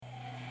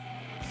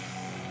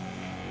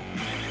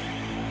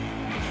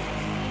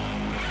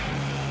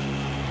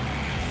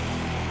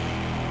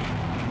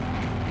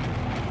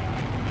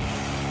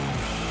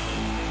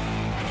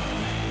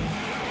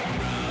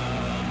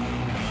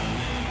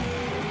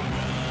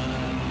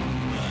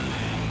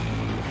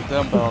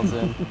Dumbbells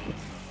in.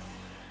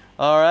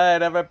 All right,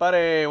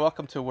 everybody,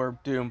 welcome to We're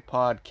Doom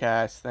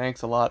Podcast.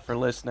 Thanks a lot for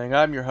listening.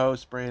 I'm your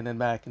host, Brandon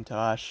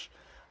McIntosh,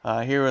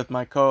 here with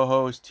my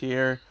co-host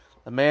here,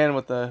 the man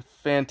with the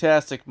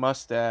fantastic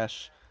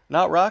mustache,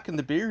 not rocking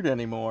the beard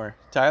anymore,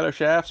 Tyler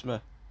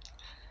Shaftsma.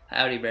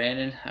 Howdy,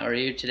 Brandon. How are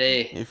you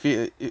today?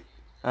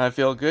 I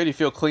feel good. You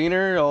feel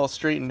cleaner, all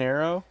straight and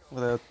narrow,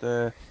 without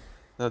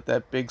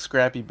that big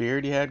scrappy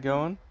beard you had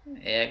going.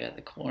 Yeah, I got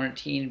the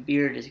quarantine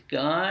beard is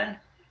gone.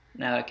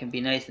 Now it can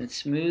be nice and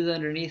smooth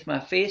underneath my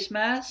face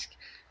mask.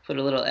 Put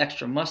a little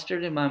extra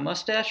mustard in my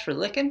mustache for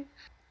licking.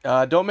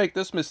 Don't make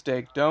this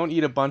mistake. Don't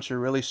eat a bunch of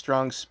really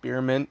strong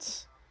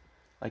spearmints,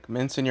 like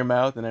mints in your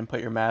mouth, and then put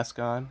your mask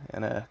on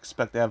and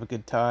expect to have a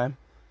good time,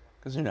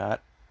 because you're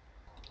not.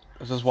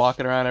 I was just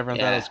walking around, everyone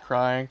thought I Yeah. was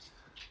crying.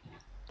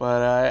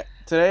 But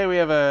today we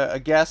have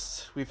a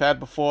guest we've had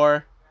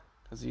before,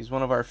 because he's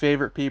one of our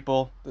favorite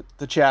people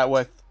to chat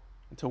with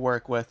and to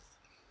work with.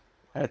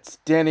 It's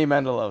Danny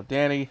Mendelow.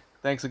 Danny,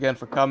 thanks again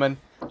for coming.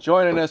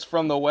 Joining us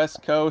from the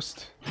West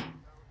Coast.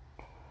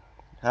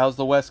 How's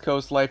the West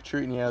Coast life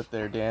treating you out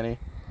there, Danny?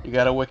 You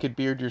got a wicked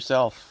beard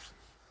yourself.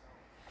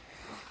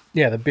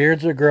 Yeah, the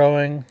beards are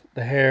growing.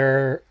 The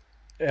hair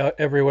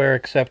everywhere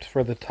except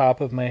for the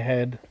top of my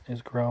head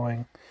is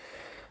growing.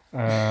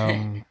 The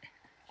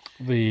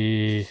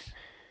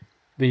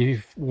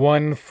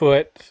 1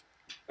 foot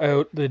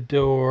out the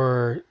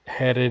door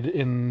headed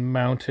in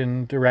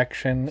mountain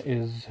direction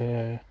is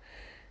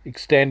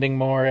extending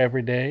more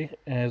every day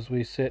as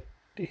we sit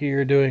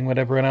here doing what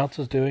everyone else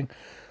is doing,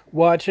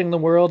 watching the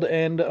world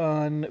end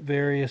on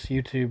various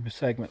YouTube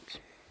segments.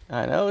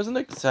 I know, isn't it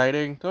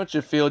exciting? Don't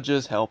you feel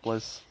just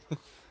helpless?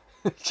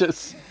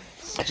 just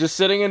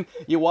sitting in,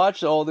 you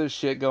watch all this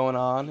shit going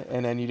on,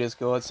 and then you just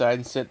go outside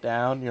and sit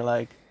down. You're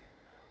like,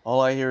 all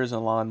I hear is a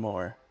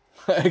lawnmower.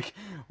 Like,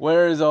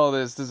 where is all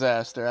this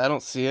disaster? I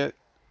don't see it.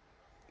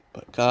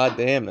 But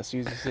goddamn, as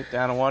soon as you sit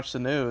down and watch the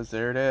news,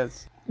 there it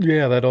is.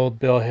 Yeah, that old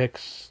Bill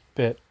Hicks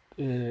bit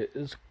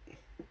is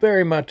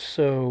very much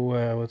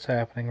so what's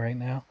happening right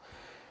now.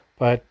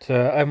 But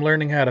I'm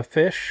learning how to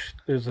fish.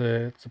 It's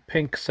a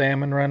pink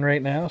salmon run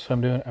right now,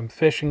 so I'm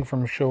fishing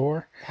from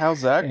shore.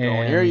 How's that going?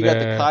 And, Here you got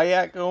the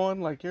kayak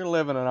going. Like, you're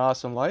living an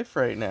awesome life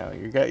right now.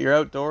 You're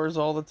outdoors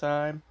all the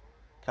time,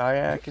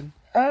 kayaking.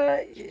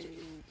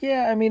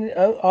 Yeah, I mean,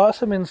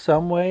 awesome in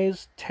some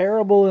ways,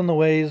 terrible in the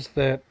ways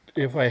that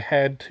if I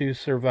had to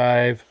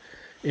survive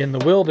in the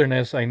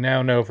wilderness, I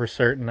now know for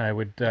certain I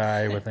would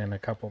die within a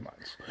couple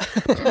months.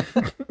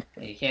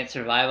 You can't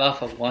survive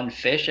off of one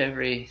fish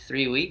every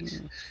 3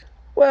 weeks.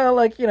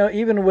 Well,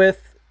 even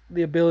with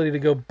the ability to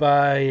go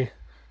buy,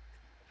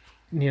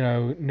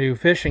 new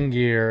fishing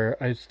gear,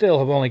 I still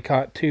have only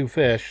caught 2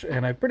 fish,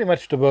 and I pretty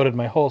much devoted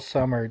my whole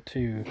summer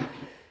to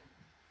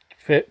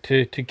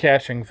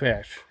catching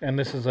fish. And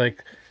this is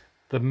like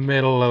the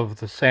middle of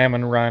the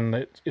salmon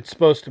run. It's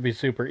supposed to be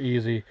super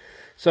easy.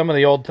 Some of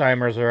the old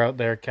timers are out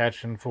there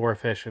catching 4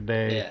 fish a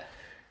day. Yeah.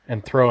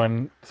 And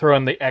throwing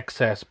the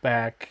excess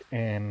back,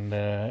 and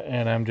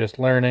I'm just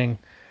learning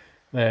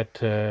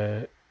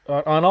that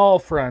on all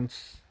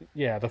fronts,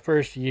 yeah, the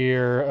first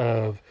year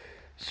of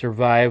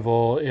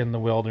survival in the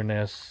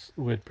wilderness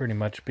would pretty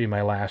much be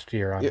my last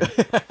year on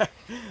it.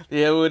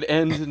 Yeah, it would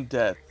end in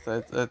death.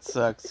 That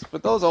sucks.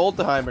 But those old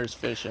timers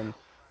fishing,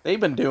 they've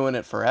been doing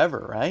it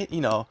forever, right?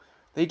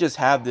 They just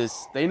have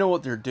this. They know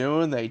what they're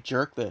doing. They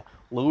jerk the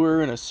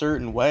lure in a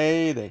certain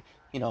way.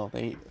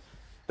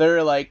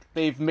 They're like,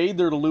 they've made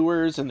their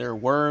lures and their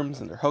worms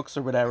and their hooks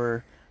or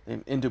whatever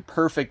into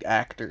perfect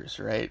actors,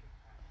 right?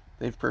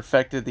 They've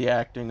perfected the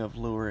acting of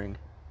luring.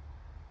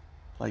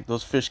 Like,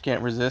 those fish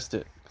can't resist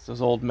it. Because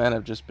those old men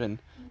have just been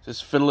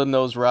fiddling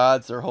those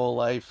rods their whole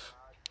life.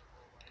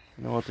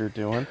 You know what they're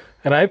doing.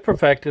 And I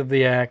perfected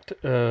the act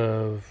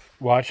of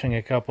watching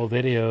a couple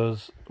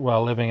videos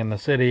while living in the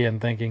city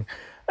and thinking,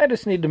 I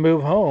just need to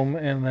move home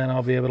and then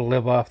I'll be able to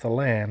live off the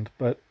land.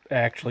 But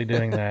actually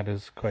doing that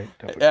is quite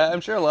difficult. Yeah, I'm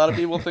sure a lot of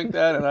people think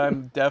that, and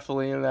I'm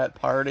definitely in that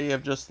party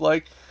of just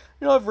like,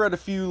 I've read a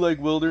few like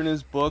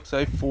wilderness books.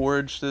 I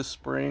foraged this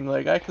spring.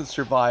 Like, I could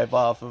survive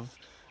off of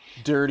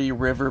dirty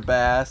river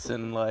bass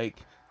and like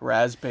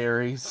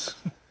raspberries,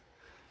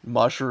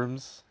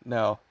 mushrooms.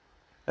 No,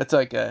 that's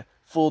like a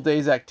full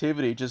day's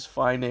activity just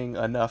finding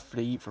enough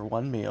to eat for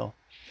one meal,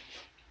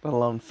 let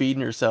alone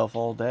feeding yourself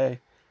all day.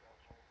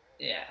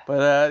 Yeah.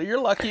 But you're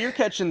lucky you're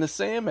catching the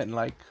salmon.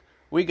 Like,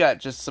 we got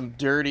just some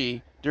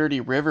dirty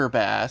river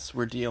bass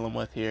we're dealing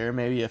with here.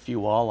 Maybe a few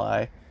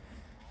walleye.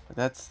 But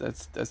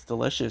that's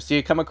delicious. Do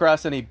you come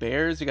across any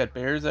bears? You got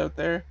bears out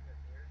there?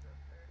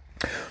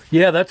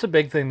 Yeah, that's a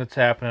big thing that's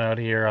happening out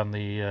here on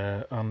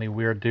the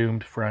We're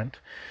Doomed front,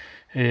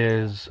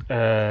 is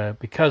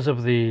because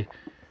of the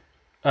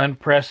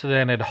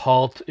unprecedented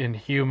halt in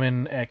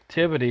human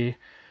activity.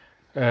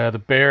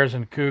 The bears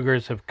and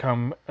cougars have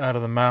come out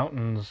of the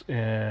mountains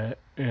in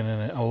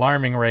an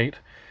alarming rate,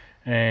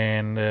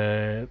 and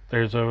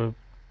there's a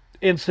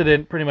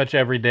incident pretty much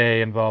every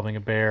day involving a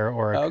bear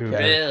or a cougar.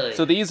 Really?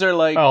 So these are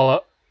like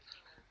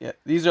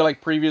these are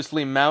like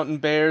previously mountain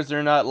bears.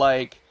 They're not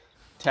like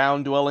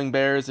town-dwelling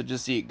bears that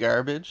just eat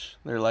garbage.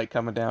 They're like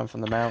coming down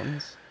from the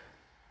mountains.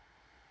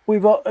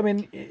 I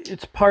mean,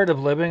 it's part of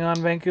living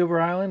on Vancouver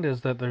Island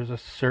is that there's a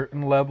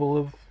certain level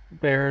of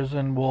bears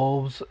and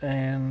wolves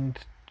and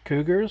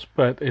cougars,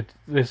 but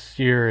this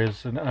year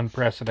is an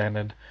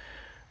unprecedented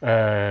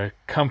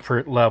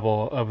comfort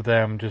level of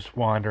them just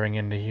wandering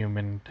into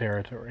human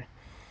territory.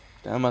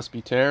 That must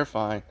be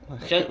terrifying.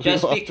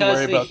 Just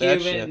because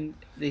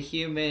the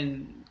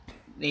human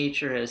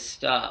nature has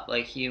stopped,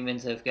 like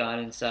humans have gone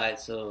inside,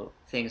 so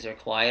things are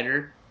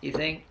quieter. You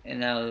think,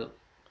 and now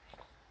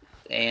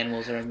the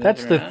animals are moving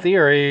That's the around?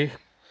 theory.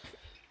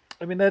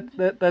 I mean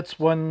that's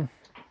one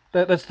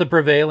that's the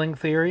prevailing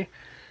theory.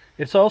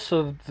 It's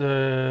also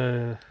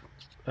the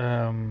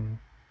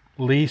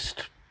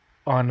least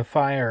on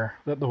fire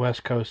that the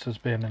West Coast has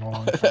been in a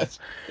long time.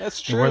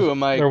 That's true.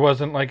 There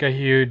wasn't like a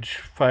huge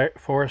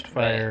forest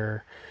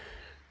fire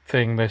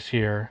thing this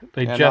year.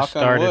 They Yeah, just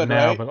knock on started wood,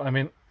 now, right? but I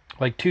mean,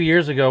 like 2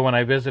 years ago when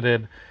I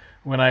visited,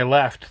 when I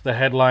left, the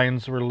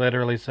headlines were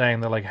literally saying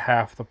that like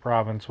half the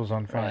province was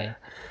on fire.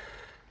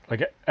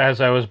 Like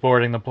as I was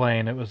boarding the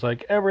plane, it was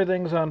like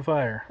everything's on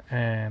fire,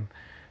 and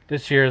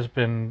this year's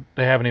been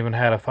they haven't even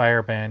had a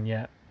fire ban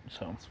yet.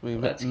 So We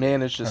That's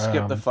managed to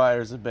skip the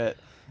fires a bit,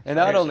 and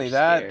not Fires only are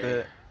that,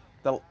 scary.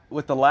 the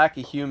with the lack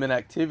of human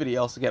activity, you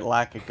also get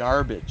lack of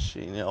garbage.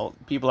 You know,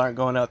 people aren't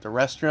going out to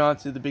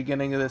restaurants at the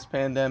beginning of this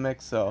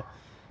pandemic, so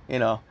you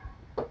know,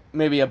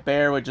 maybe a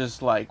bear would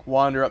just like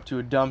wander up to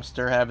a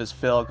dumpster, have his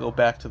fill, go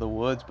back to the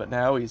woods. But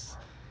now he's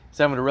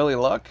having to really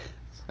look,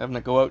 he's having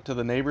to go out to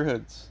the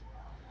neighborhoods.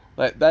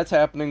 Like that's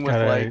happening with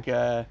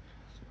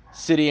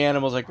city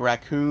animals like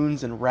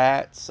raccoons and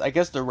rats. I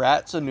guess the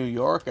rats in New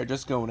York are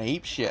just going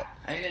ape shit.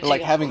 They're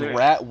like having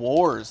rat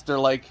wars. They're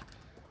like,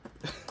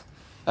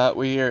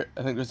 we hear.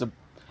 I think there's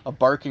a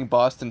barking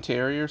Boston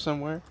Terrier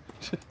somewhere,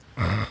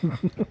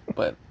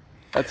 but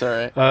that's all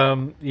right.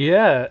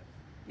 yeah.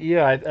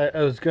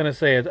 I was gonna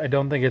say I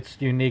don't think it's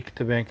unique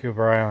to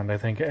Vancouver Island. I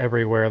think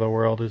everywhere the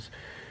world is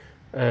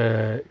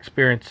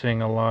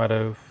experiencing a lot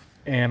of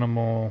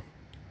animal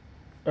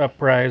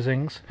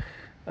uprisings.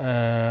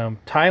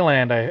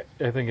 Thailand,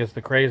 I think, is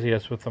the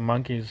craziest with the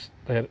monkeys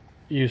that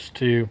used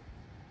to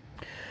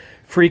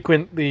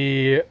frequent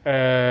the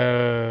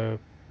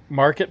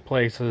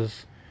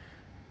marketplaces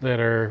that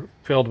are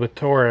filled with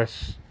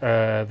tourists.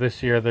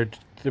 This year,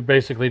 they're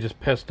basically just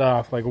pissed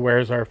off. Like,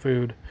 where's our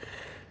food?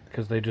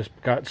 Because they just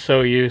got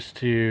so used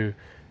to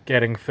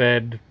getting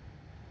fed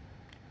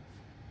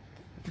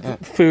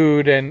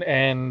food and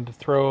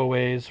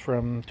throwaways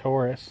from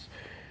tourists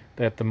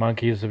that the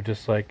monkeys have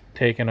just like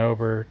taken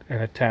over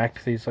and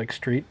attacked these like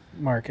street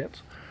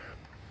markets.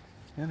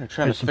 Yeah, they're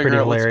trying There's to some figure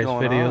pretty out what's hilarious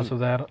going videos on. of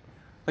that.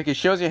 Like it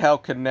shows you how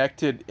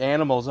connected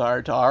animals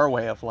are to our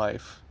way of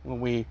life. When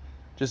we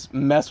just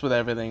mess with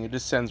everything, it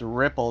just sends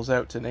ripples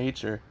out to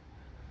nature.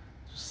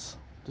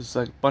 Just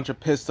like a bunch of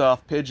pissed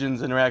off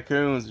pigeons and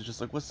raccoons. It's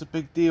just like, what's the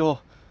big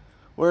deal?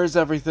 Where's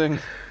everything?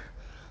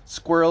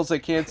 Squirrels, they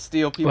can't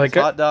steal people's Like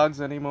hot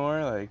dogs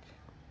anymore. Like,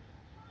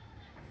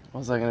 what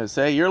was I gonna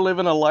say? You're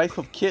living a life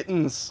of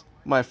kittens,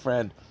 my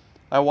friend.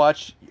 I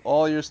watch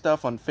all your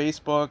stuff on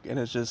Facebook, and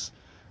it's just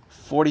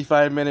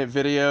 45-minute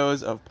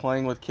videos of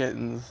playing with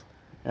kittens,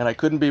 and I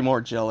couldn't be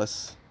more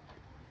jealous.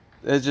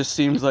 It just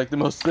seems like the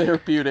most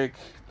therapeutic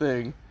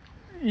thing.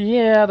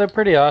 Yeah, they're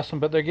pretty awesome,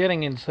 but they're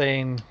getting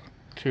insane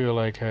to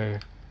like a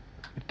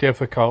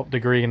difficult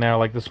degree now.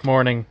 Like this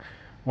morning,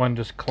 one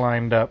just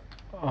climbed up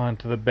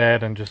onto the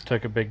bed and just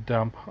took a big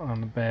dump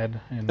on the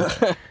bed. And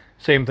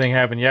same thing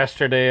happened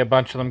yesterday. A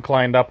bunch of them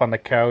climbed up on the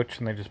couch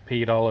and they just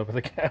peed all over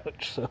the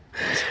couch. So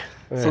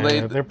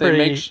they're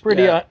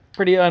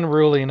pretty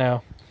unruly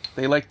now.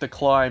 They like to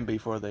climb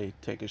before they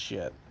take a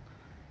shit.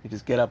 They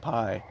just get up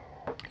high.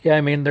 Yeah,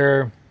 I mean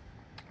they're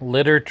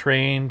litter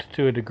trained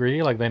to a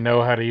degree. Like they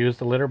know how to use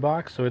the litter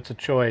box, so it's a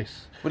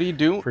choice. What do you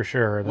do? For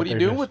sure. What are you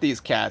doing with these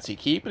cats? You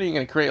keeping? Are you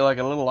gonna create like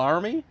a little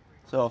army?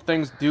 So if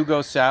things do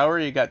go sour,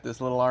 you got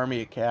this little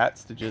army of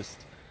cats to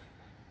just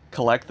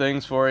collect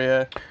things for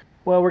you.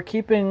 Well, we're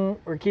keeping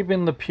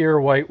the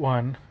pure white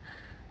one,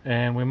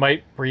 and we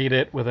might breed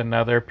it with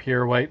another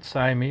pure white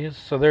Siamese.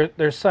 So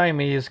they're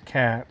Siamese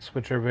cats,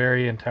 which are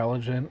very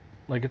intelligent.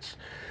 Like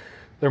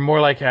they're more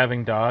like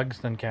having dogs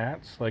than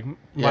cats. Like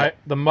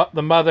the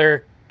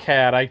mother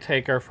cat, I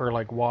take her for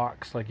like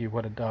walks, like you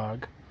would a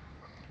dog.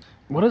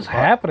 What is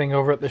happening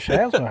over at the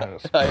Shazma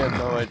house? I have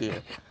no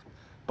idea.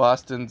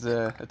 Boston's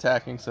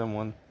attacking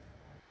someone.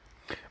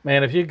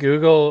 Man, if you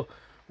Google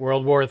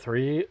World War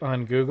III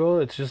on Google,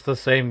 it's just the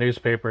same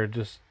newspaper.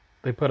 Just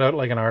they put out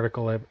like an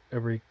article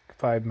every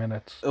 5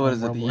 minutes. What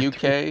is it? World The War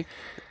UK?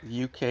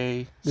 III.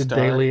 UK The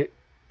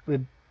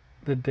Star?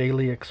 the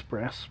Daily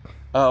Express.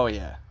 Oh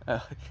yeah.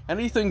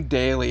 Anything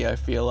daily, I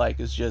feel like,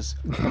 is just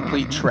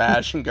complete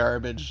trash and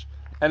garbage.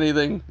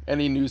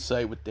 Any news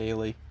site with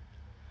daily,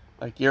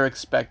 like you're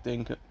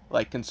expecting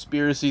like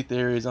conspiracy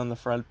theories on the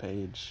front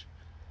page.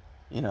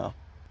 You know,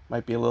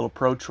 might be a little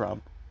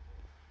pro-Trump,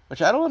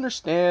 which I don't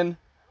understand.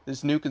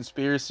 This new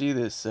conspiracy,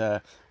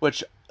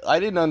 which I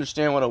didn't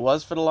understand what it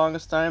was for the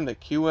longest time. The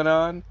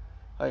QAnon,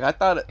 Like, I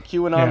thought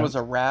QAnon was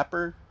a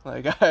rapper.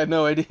 Like, I had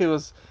no idea it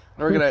was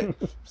an organization.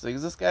 Like,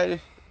 is this guy...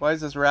 Why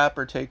is this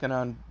rapper taking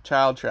on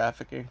child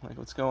trafficking? Like,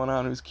 what's going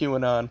on? Who's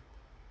QAnon?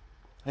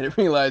 I didn't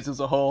realize it was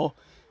a whole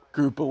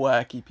group of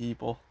wacky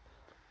people.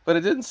 But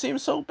it didn't seem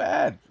so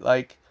bad.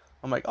 Like,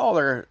 I'm like,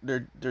 oh,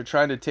 they're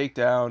trying to take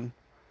down,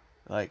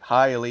 like,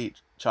 high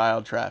elite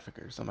child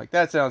traffickers. I'm like,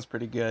 that sounds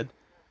pretty good.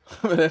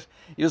 But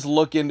you just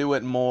look into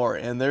it more,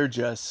 and they're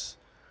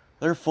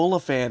full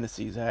of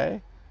fantasies, eh?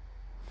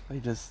 They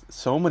just,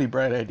 so many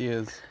bright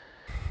ideas.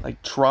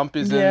 Like, Trump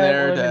is in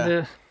there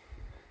to...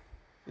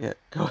 Yeah,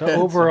 go ahead.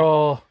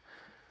 Overall...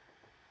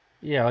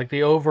 Yeah, like,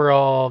 the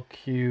overall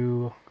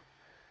Q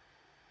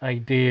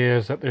idea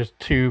is that there's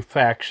two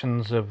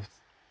factions of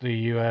the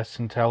U.S.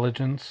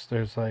 intelligence.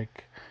 There's,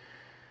 like,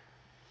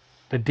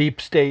 the deep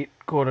state,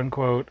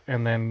 quote-unquote,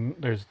 and then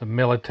there's the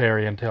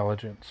military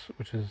intelligence,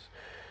 which is...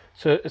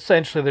 So,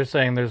 essentially, they're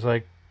saying there's,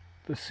 like,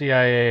 the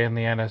CIA and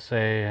the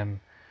NSA and,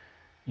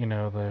 you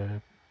know,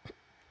 the...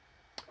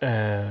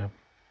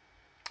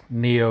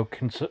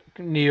 neocons,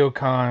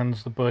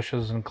 the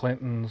Bushes and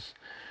Clintons,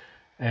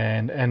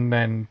 and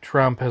then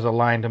Trump has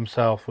aligned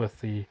himself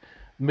with the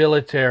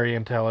military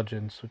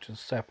intelligence, which is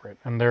separate,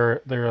 and they're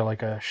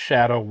like a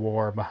shadow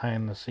war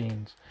behind the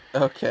scenes.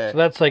 Okay. So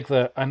that's like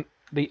the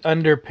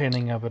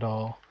underpinning of it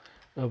all,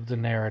 of the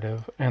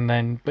narrative, and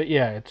then but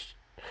yeah, it's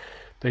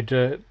they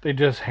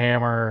just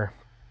hammer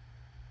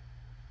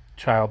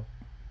child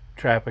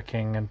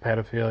trafficking and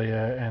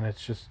pedophilia, and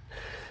it's just.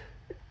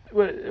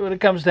 When it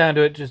comes down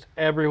to it, just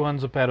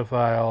everyone's a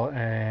pedophile,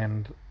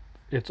 and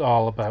it's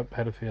all about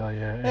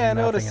pedophilia. And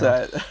I noticed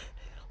that.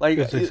 Like,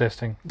 it's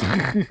existing.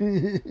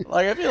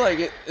 Like, I feel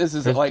like this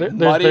is like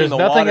muddying there's the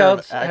nothing water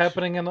else of action.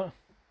 happening in the.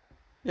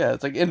 Yeah,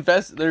 it's like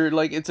they're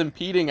like it's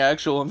impeding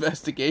actual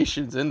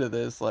investigations into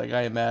this. Like,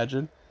 I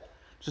imagine,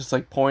 just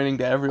like pointing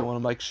to everyone.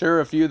 I'm like,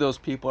 sure, a few of those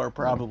people are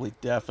probably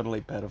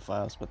definitely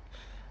pedophiles, but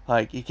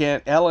like you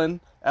can't.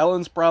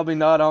 Ellen's probably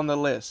not on the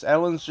list.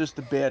 Ellen's just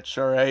a bitch,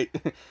 all right?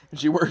 And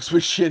she works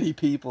with shitty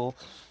people.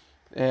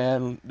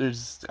 And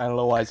I don't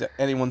know why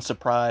anyone's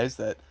surprised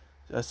that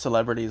a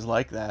celebrity is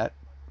like that.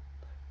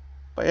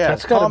 But yeah,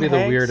 that's got to be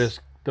Hanks, the weirdest.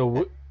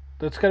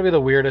 That's got to be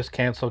the weirdest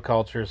cancel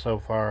culture so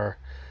far.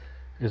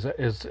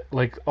 Is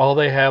like all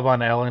they have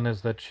on Ellen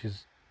is that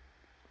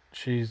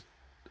she's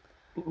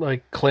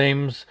like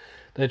claims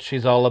that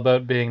she's all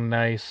about being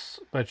nice,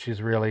 but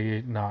she's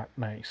really not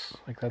nice.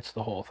 Like, that's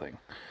the whole thing.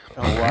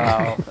 Oh,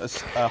 wow.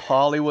 A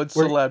Hollywood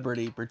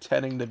celebrity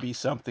pretending to be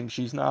something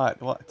she's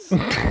not. What?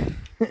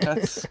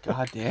 That's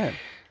goddamn.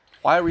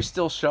 Why are we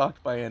still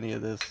shocked by any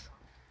of this?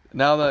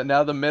 Now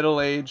the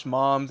middle-aged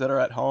moms that are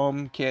at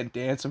home can't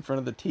dance in front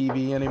of the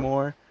TV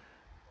anymore.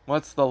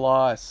 What's the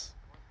loss?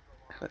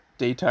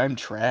 Daytime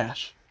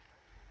trash.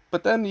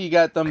 But then you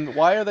got them.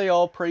 Why are they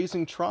all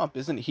praising Trump?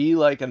 Isn't he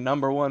like a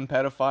 #1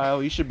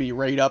 pedophile? He should be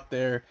right up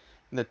there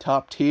in the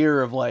top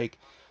tier of like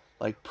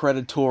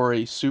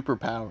predatory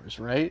superpowers,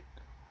 right?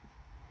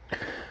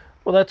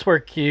 Well, that's where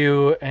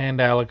Q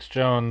and Alex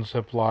Jones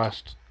have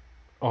lost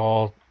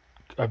all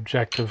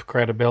objective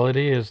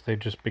credibility, as they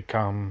just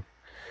become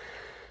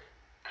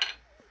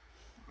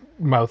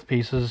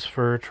mouthpieces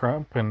for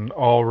Trump, and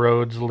all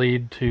roads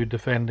lead to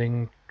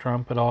defending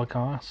Trump at all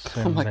costs.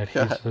 And God.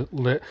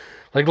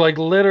 He's like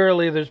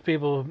literally, there's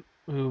people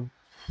who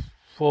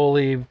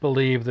fully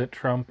believe that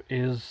Trump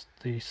is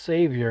the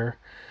savior,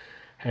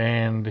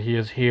 and he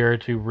is here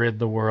to rid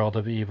the world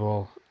of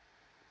evil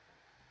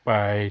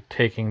by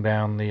taking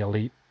down the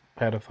elite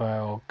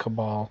pedophile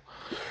cabal.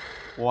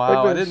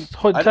 Wow, like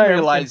I didn't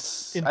realize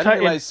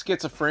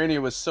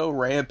schizophrenia was so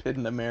rampant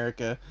in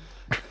America.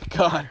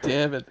 God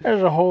damn it!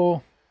 There's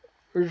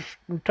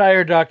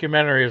entire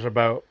documentaries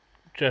about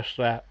just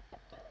that.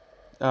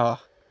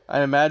 Oh,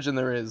 I imagine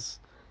there is.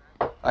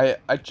 I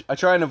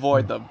try and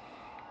avoid them.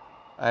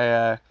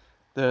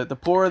 The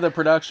poorer the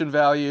production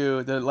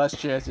value, the less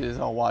chances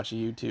I'll watch a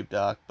YouTube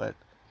doc. But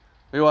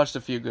we watched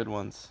a few good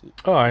ones.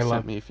 Oh, I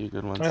love me a few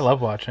good ones. I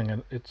love watching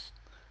it. It's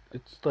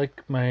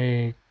like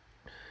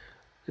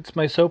it's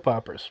my soap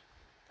operas.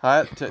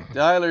 Hi,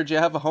 Tyler, do you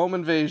have a home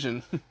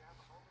invasion?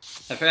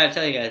 I forgot to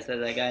tell you guys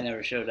that guy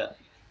never showed up.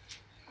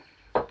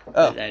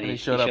 Oh, he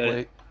showed up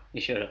late. He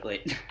showed up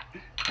late.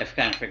 I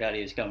kind of forgot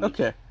he was coming.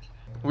 Okay.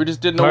 We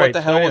just didn't know what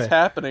the hell was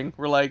happening.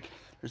 We're like,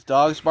 there's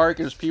dogs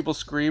barking, there's people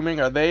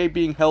screaming. Are they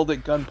being held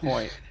at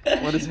gunpoint?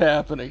 What is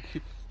happening?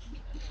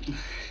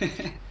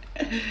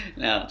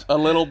 No. A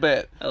little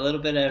bit.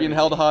 Being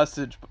held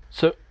hostage.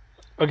 So,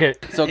 okay.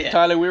 So, yeah.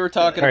 Tyler, we were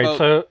talking about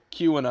so,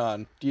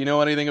 QAnon. Do you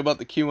know anything about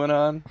the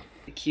QAnon?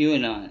 The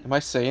QAnon. Am I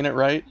saying it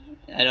right?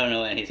 I don't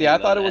know anything. See, I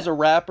thought it was a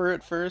rapper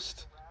at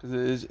first.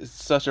 Because it's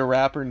such a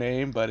rapper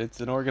name, but it's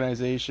an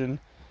organization.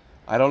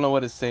 I don't know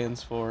what it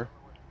stands for.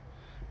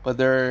 But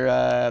they're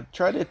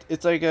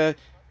it's like a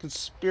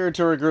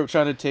conspiratorial group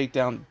trying to take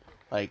down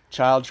like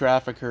child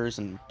traffickers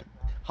and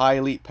high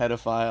elite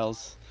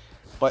pedophiles,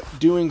 but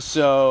doing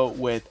so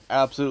with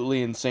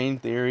absolutely insane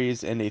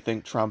theories, and they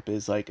think Trump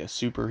is like a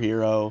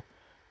superhero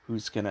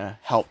who's gonna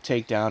help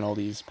take down all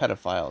these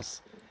pedophiles.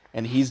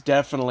 and he's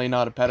definitely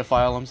not a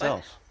pedophile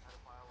himself.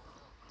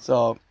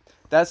 So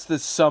that's the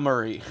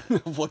summary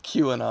of what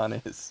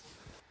QAnon is.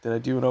 Did I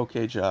do an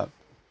okay job?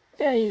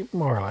 Yeah,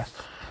 more or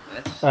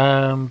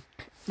less.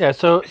 Yeah,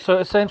 so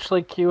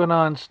essentially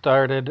QAnon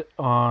started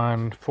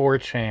on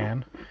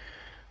 4chan,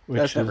 which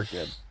That's never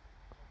is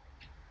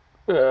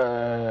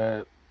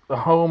the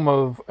home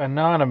of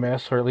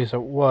Anonymous, or at least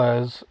it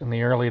was in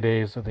the early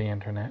days of the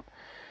internet.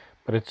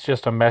 But it's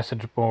just a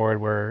message board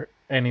where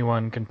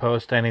anyone can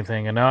post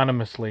anything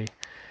anonymously,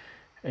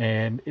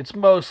 and it's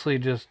mostly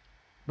just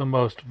the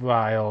most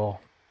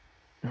vile,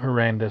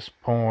 horrendous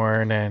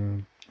porn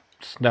and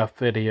snuff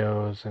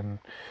videos,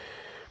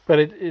 but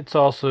it's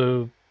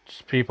also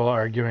just people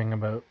arguing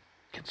about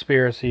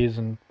conspiracies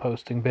and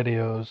posting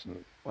videos.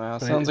 Wow,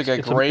 sounds like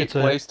a great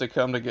place to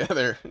come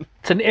together.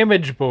 It's an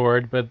image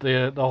board, but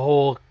the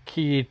whole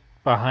key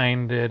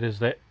behind it is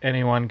that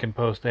anyone can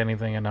post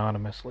anything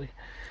anonymously.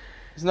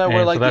 Isn't that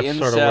where, like, the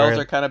incels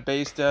are kind of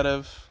based out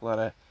of? A lot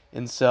of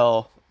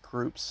incel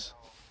groups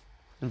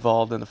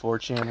involved in the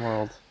 4chan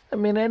world. I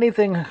mean,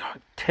 anything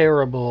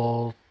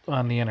terrible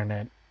on the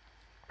internet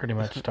pretty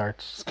much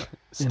starts at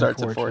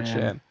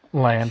 4chan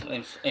land.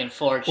 In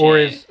 4chan.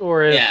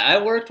 Or is yeah,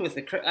 I worked with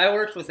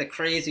a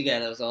crazy guy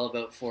that was all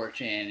about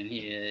 4chan, and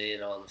he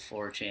did all the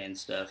 4chan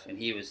stuff, and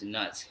he was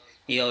nuts.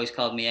 He always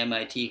called me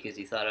MIT because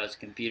he thought I was a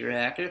computer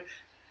hacker,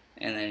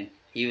 and then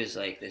he was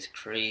like this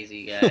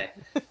crazy guy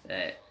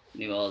that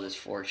knew all this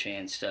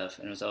 4chan stuff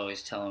and was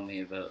always telling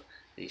me about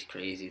these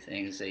crazy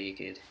things that you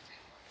could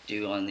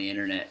do on the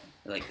internet,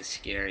 like the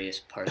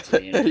scariest parts of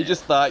the internet. He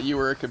just thought you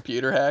were a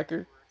computer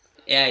hacker?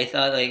 Yeah, he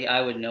thought like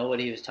I would know what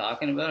he was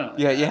talking about.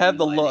 Yeah, you have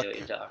the look. What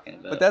you're talking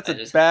about. But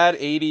that's bad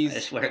 80s. I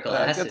just wear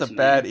glasses, that's a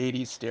bad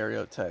 80s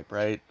stereotype,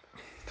 right?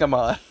 Come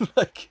on.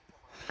 Like,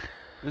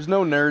 there's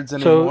no nerds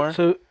anymore.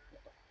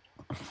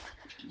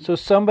 So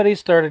somebody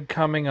started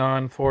coming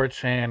on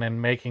 4chan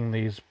and making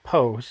these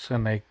posts,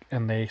 and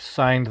they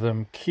signed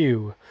them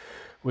Q,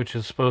 which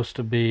is supposed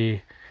to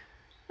be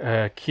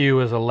Q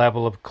is a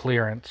level of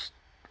clearance,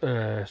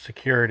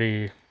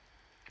 security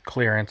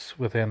clearance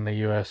within the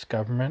U.S.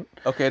 government.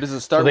 Okay, does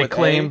it start with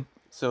A?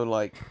 So,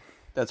 like,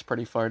 that's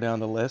pretty far down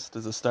the list.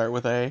 Does it start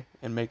with A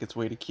and make its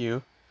way to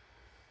Q?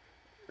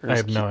 I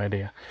have no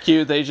idea.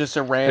 Q, they just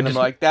are random.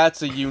 Like,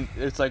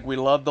 it's like, we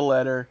love the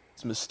letter.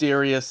 It's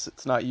mysterious.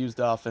 It's not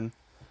used often.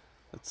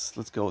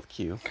 Let's go with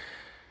Q.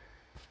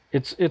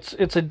 It's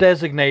a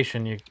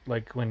designation. You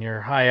like when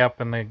you're high up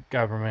in the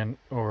government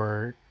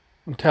or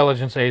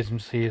intelligence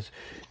agencies,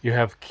 you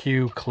have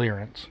Q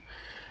clearance.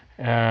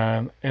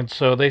 And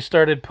so they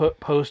started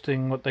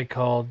posting what they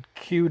called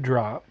Q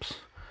drops,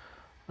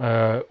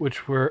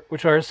 which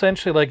are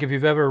essentially like, if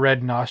you've ever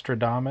read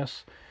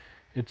Nostradamus,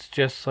 it's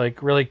just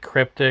like really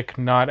cryptic,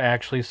 not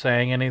actually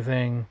saying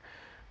anything,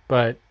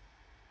 but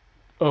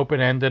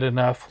open-ended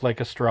enough,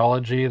 like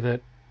astrology, that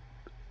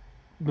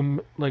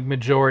the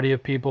majority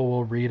of people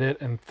will read it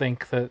and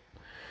think that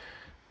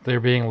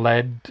they're being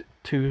led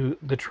to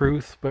the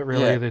truth, but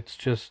really it's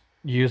just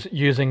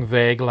using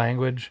vague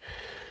language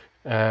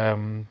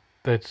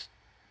that's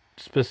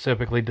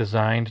specifically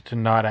designed to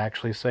not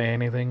actually say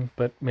anything,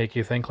 but make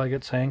you think like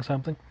it's saying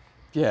something.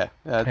 Yeah,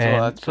 that's been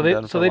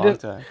done for a long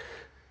time.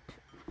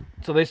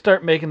 So they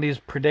start making these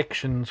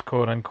predictions,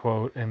 quote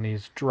unquote, and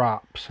these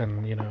drops,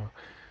 and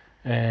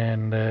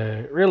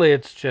really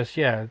it's just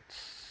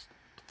it's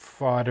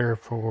fodder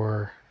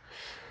for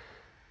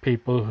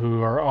people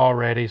who are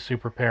already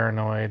super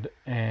paranoid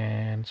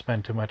and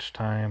spend too much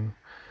time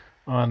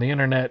on the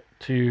internet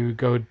to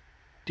go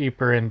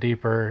deeper and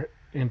deeper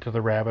into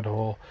the rabbit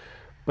hole.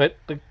 But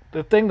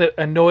the thing that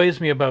annoys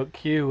me about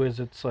Q is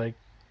it's like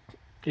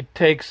it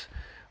takes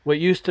what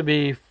used to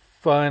be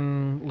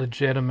fun,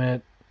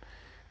 legitimate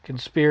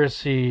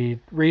conspiracy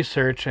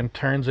research and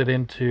turns it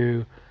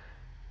into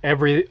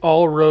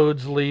all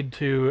roads lead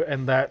to,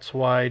 and that's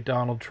why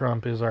Donald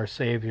Trump is our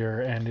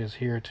savior and is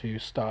here to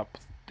stop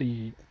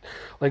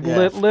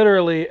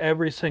literally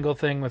every single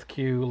thing with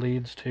Q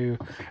leads to,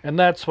 and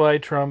that's why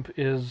Trump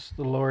is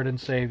the Lord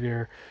and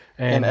Savior,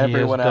 and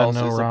everyone else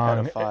is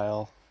wrong. A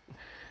pedophile.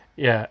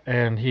 Yeah,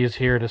 and he's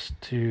here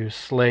to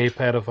slay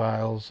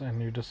pedophiles,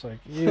 and you're just like,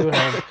 you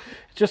have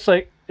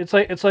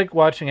it's like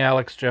watching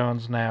Alex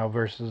Jones now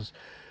versus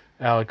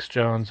Alex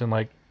Jones in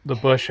like the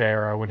Bush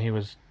era when he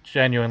was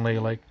genuinely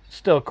like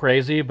still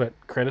crazy but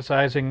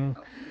criticizing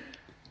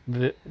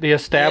the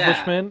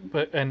establishment,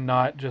 and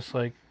not just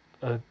like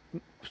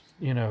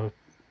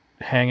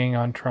hanging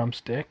on Trump's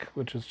dick,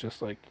 which is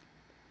just like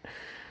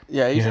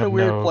he's in a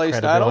weird place.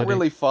 I don't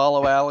really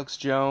follow Alex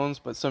Jones,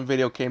 but some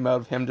video came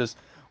out of him just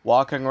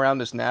walking around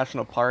this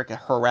national park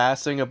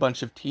harassing a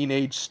bunch of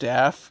teenage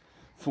staff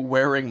for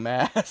wearing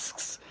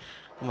masks.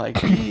 Like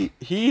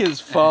he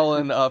has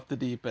fallen off the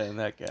deep end,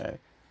 that guy.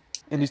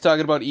 And he's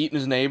talking about eating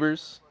his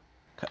neighbors.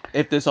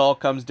 If this all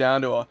comes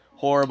down to a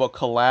horrible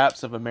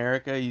collapse of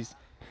America, he's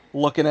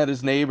looking at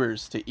his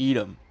neighbors to eat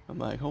them. I'm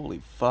like,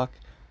 holy fuck. Can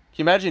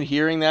you imagine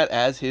hearing that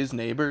as his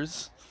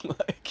neighbors?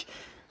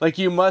 like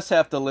you must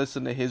have to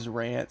listen to his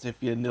rants if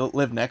you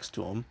live next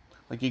to him.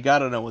 Like, you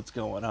gotta know what's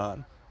going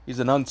on. He's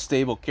an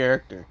unstable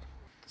character.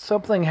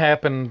 Something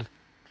happened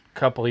a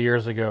couple of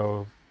years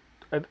ago.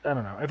 I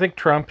don't know. I think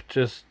Trump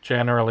just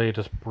generally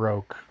just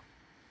broke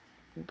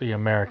the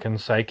American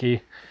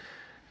psyche.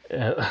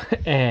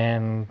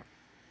 And,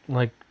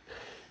 like,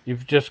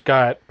 you've just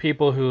got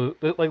people who,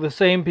 like, the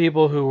same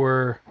people who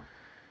were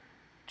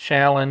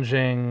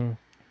challenging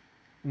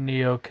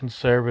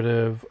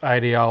neoconservative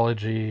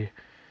ideology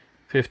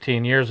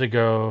 15 years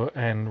ago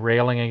and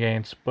railing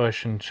against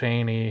Bush and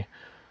Cheney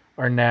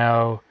are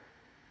now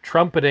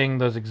trumpeting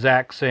those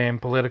exact same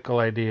political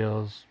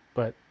ideals,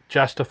 but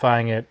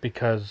justifying it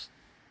because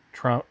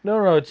Trump.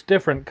 No, it's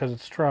different because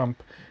it's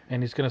Trump,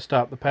 and he's going to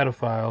stop the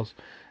pedophiles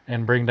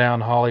and bring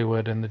down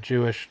Hollywood and the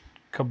Jewish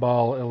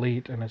cabal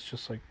elite. And it's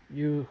just like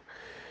you're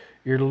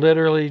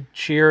literally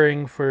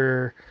cheering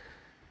for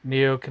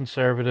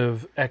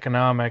neoconservative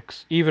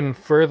economics, even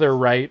further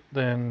right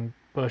than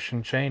Bush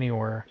and Cheney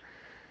were,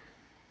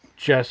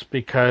 just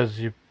because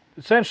you've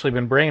essentially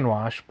been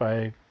brainwashed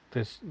by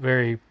this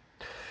very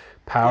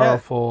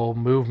powerful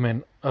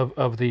movement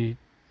of the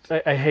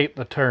I hate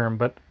the term,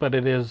 but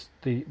it is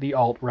the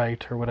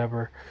alt-right or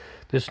whatever,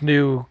 this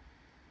new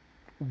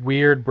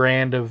weird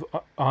brand of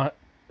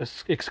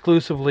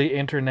exclusively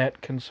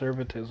internet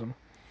conservatism.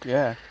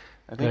 Yeah,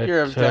 I think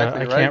you're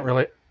exactly right. I can't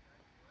really.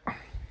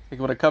 Like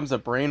when it comes to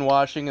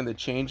brainwashing and the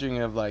changing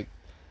of like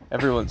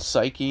everyone's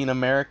psyche in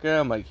America,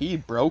 I'm like, he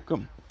broke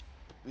them.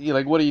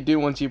 Like, what do you do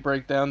once you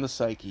break down the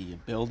psyche? You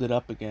build it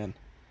up again.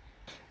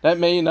 That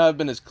may not have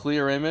been his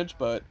clear image,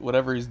 but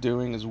whatever he's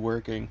doing is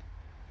working.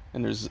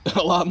 And there's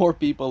a lot more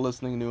people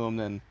listening to him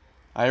than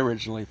I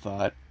originally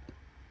thought.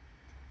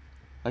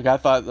 Like, I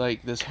thought,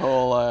 like, this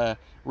whole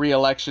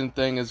re-election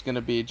thing is going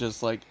to be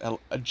just, like,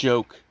 a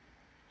joke.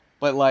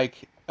 But,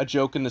 like, a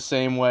joke in the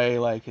same way,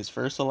 like, his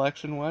first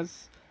election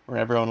was, where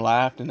everyone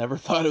laughed and never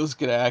thought it was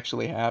going to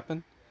actually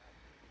happen.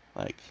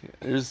 Like,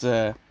 there's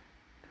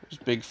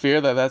big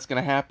fear that that's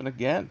going to happen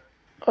again.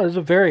 Oh, there's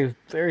a very,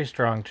 very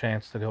strong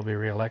chance that he'll be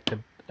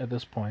reelected at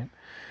this point.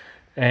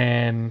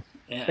 And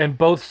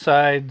both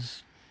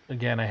sides,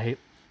 again, I hate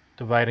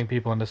dividing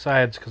people into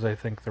sides because I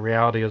think the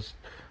reality is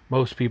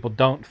most people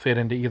don't fit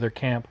into either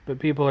camp, but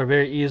people are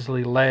very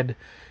easily led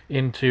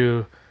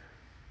into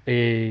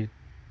a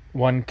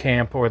one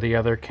camp or the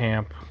other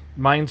camp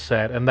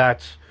mindset, and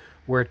that's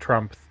where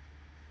Trump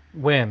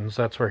wins.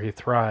 That's where he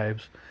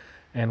thrives,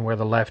 and where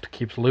the left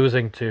keeps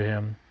losing to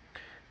him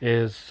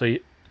is so.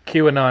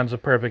 QAnon's a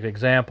perfect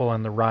example,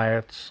 and the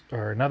riots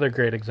are another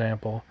great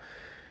example.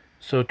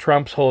 So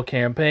Trump's whole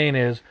campaign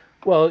is,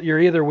 well, you're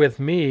either with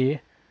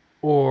me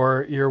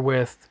or you're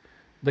with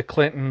the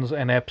Clintons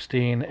and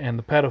Epstein and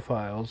the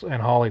pedophiles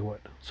and Hollywood.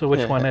 So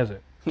which one is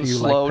it? Do you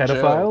like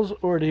pedophiles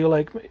or do you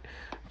like me?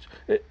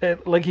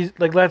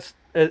 That's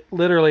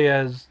literally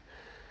as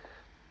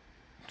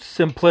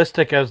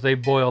simplistic as they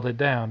boiled it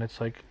down. It's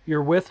like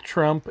you're with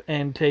Trump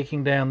and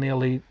taking down the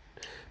elite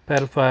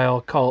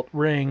pedophile cult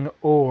ring,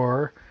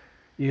 or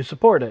you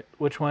support it.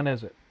 Which one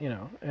is it? You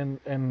know,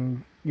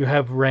 and you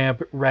have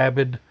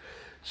rabid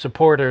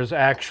supporters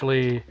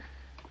actually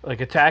like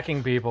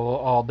attacking people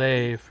all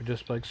day for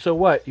just like, so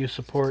what? You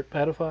support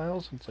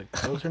pedophiles? It's like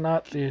those are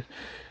not the.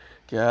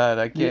 God,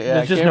 I can't. Yeah,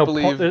 I can't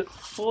believe.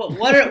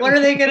 What are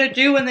they gonna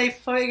do when they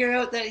figure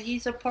out that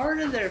he's a part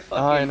of their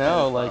fucking? I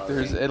know, like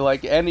there's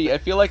I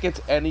feel like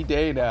it's any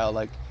day now.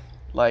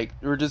 Like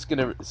we're just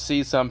gonna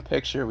see some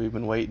picture we've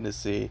been waiting to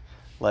see,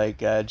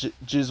 like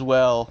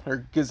Giselle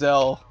or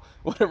Gazelle,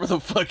 whatever the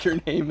fuck her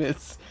name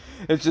is.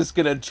 It's just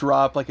gonna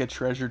drop like a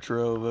treasure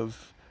trove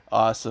of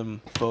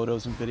awesome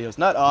photos and videos.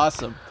 Not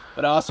awesome,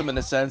 but awesome in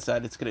the sense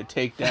that it's gonna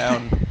take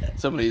down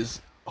some of these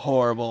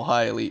horrible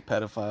high elite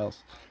pedophiles.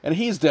 And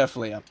he's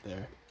definitely up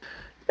there.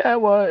 Yeah,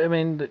 well, I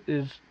mean,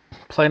 there's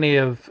plenty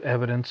of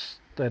evidence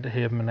that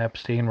him and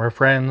Epstein were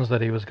friends,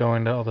 that he was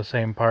going to all the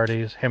same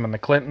parties. Him and the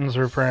Clintons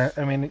were friends.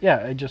 I mean,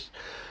 yeah,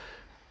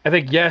 I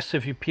think, yes,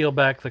 if you peel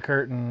back the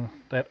curtain,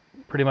 that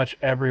pretty much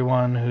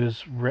everyone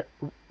who's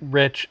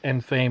rich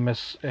and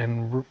famous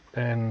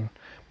and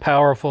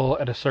powerful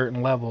at a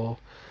certain level,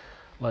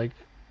 like,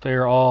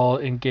 they're all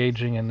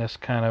engaging in this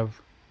kind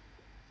of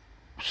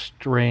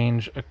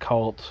strange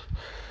occult.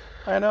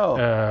 I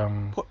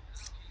know.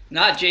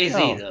 Not Jay-Z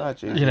though. Not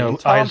Jay-Z. You know,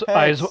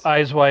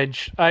 eyes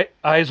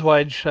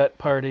wide shut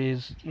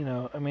parties. You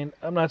know, I mean,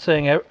 I'm not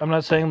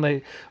saying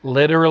they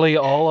literally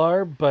all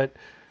are, but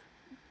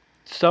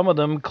some of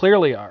them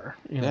clearly are.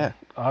 You know,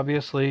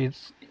 obviously,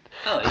 it's.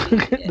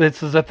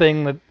 This is a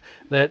thing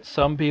that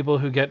some people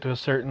who get to a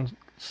certain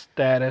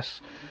status,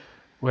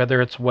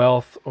 whether it's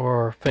wealth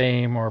or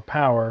fame or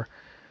power,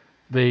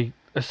 they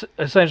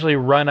essentially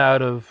run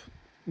out of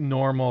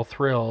normal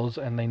thrills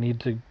and they need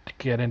to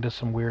get into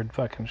some weird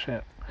fucking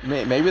shit.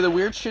 Maybe the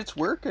weird shit's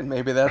working.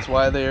 Maybe that's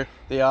why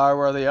they are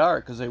where they are,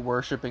 because they're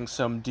worshiping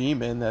some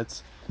demon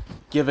that's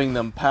giving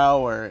them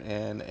power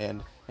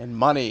and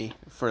money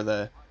for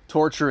the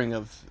torturing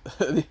of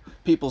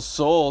people's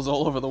souls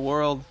all over the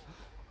world.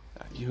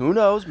 Who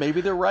knows? Maybe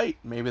they're right.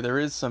 Maybe there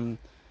is some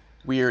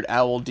weird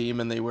owl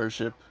demon they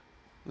worship.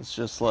 It's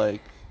just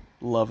like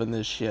loving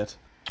this shit.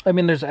 I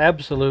mean, there's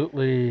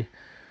absolutely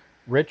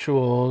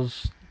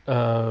rituals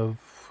of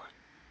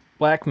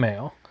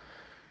blackmail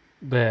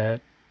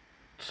that,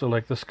 so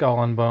like the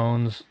Skull and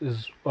Bones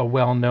is a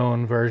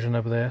well-known version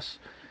of this,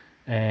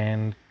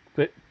 and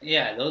but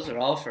Yeah, those are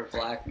all for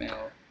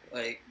blackmail.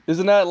 Like,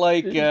 isn't that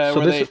like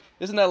So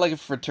isn't that like a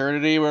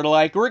fraternity where they're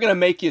like, we're gonna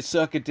make you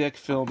suck a dick,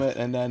 film it,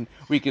 and then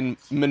we can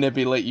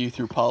manipulate you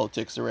through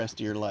politics the rest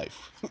of your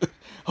life,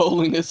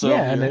 holding this over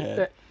yeah, your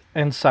head.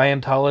 and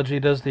Scientology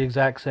does the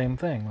exact same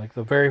thing. Like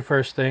the very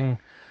first thing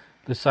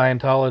the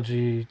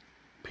Scientology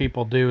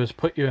people do is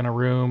put you in a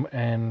room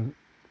and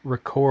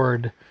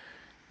record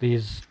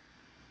these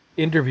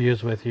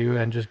interviews with you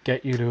and just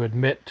get you to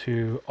admit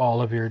to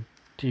all of your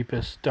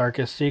deepest,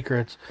 darkest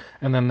secrets,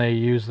 and then they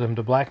use them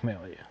to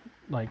blackmail you.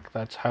 Like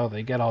that's how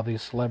they get all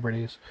these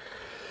celebrities,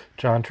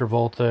 John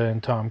Travolta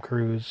and Tom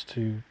Cruise,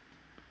 to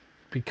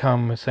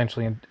become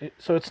essentially.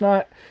 So it's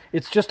not.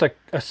 It's just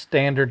a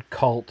standard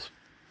cult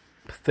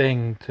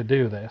thing to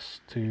do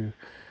this to.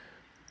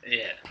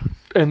 yeah.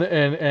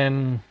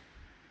 And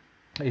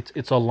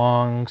it's a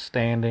long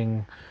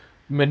standing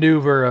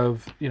maneuver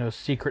of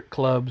secret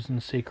clubs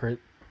and secret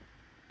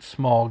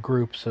small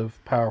groups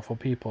of powerful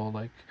people.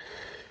 Like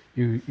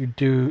you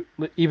do,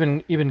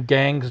 even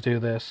gangs do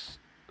this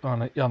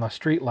on a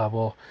street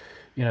level.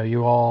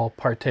 You all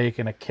partake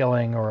in a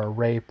killing or a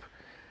rape,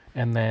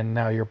 and then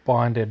now you're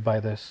bonded by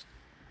this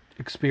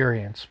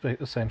experience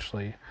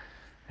essentially,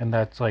 and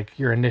that's like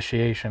your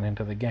initiation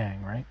into the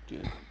gang, right?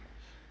 Dude.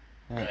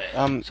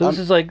 So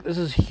this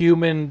is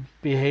human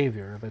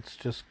behavior that's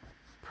just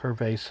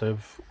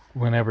pervasive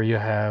whenever you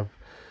have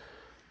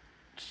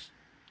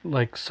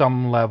like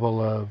some level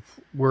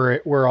of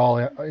we're all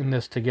in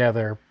this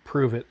together.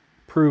 Prove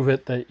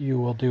it that you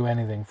will do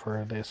anything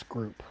for this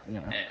group.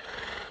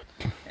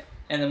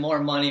 And the more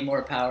money,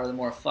 more power, the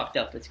more fucked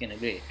up it's gonna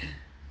be.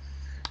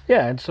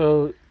 Yeah, and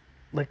so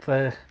like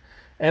the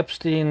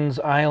Epstein's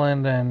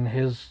Island and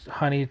his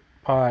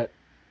honeypot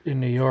in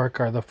New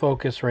York are the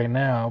focus right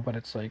now, but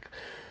it's like,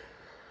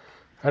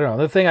 I don't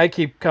know. The thing I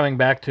keep coming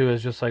back to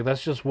is just like,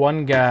 that's just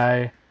one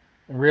guy.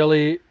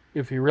 Really,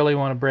 if you really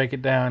want to break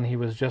it down,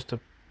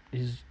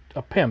 he's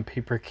a pimp.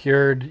 He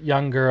procured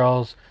young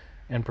girls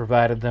and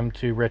provided them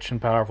to rich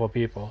and powerful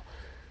people.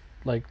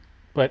 Like,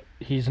 but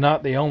he's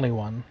not the only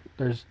one.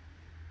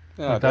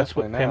 That's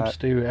what pimps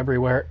do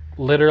everywhere,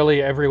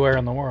 literally everywhere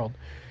in the world,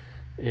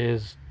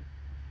 is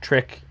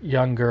trick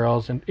young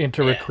girls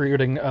into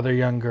recruiting other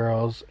young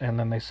girls, and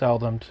then they sell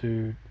them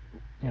to,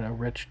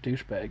 rich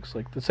douchebags.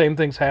 Like the same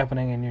thing's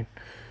happening in your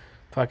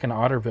fucking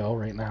Otterville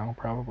right now.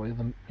 Probably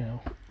the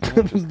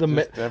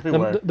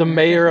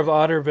mayor of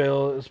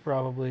Otterville is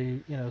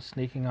probably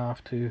sneaking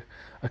off to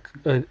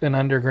an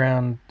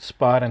underground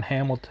spot in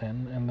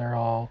Hamilton, and they're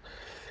all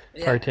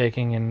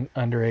partaking in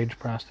underage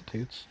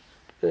prostitutes.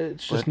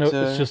 It's just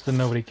it's just that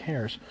nobody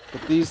cares.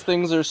 But these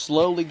things are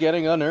slowly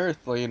getting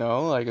unearthed,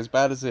 like as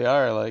bad as they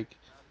are. Like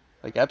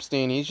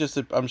Epstein, he's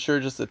I'm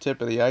sure just the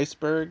tip of the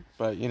iceberg.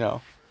 But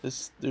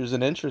there's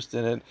an interest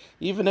in it,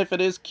 even if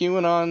it is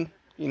QAnon.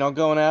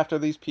 Going after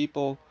these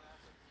people.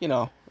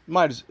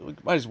 Might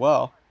as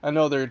well. I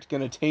know they're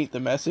gonna taint the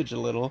message a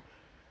little,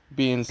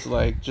 being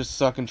like just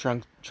sucking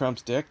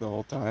Trump's dick the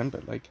whole time.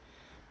 But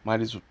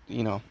might as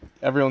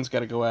everyone's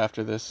got to go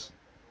after this.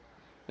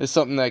 It's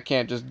something that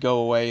can't just go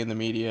away in the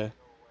media.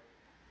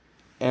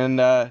 And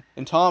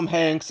Tom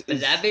Hanks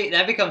is...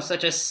 That becomes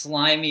such a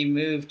slimy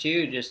move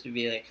too, just to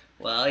be like,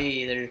 well,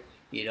 you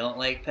don't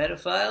like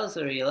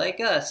pedophiles or you like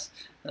us.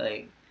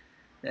 Like,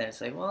 then it's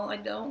like, well, I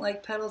don't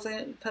like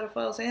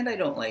pedophiles and I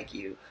don't like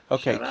you.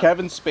 Okay,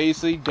 Kevin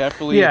Spacey,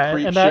 definitely a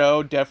creep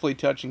show, definitely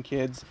touching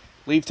kids.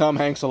 Leave Tom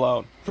Hanks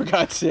alone, for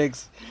God's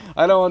sakes.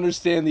 I don't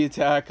understand the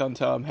attack on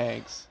Tom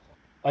Hanks.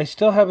 I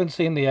still haven't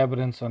seen the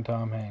evidence on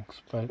Tom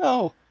Hanks, but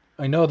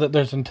I know that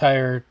there's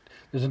entire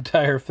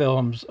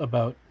films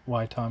about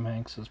why Tom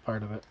Hanks is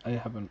part of it. I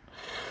haven't.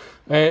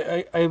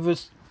 I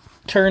was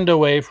turned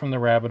away from the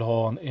rabbit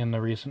hole in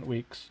the recent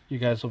weeks. You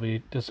guys will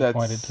be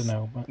disappointed to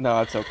know. But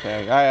no, it's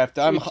okay. I have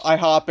to. I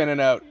hop in and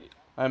out.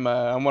 I'm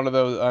one of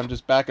those. I'm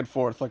just back and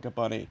forth like a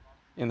bunny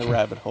in the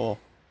rabbit hole,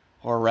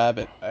 or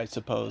rabbit, I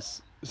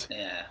suppose.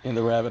 Yeah. In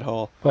the rabbit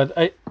hole. But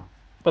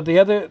the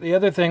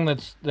other thing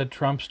that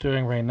Trump's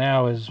doing right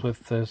now is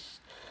with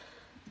this.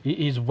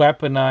 He's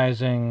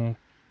weaponizing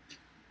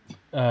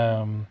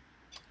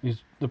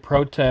the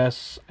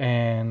protests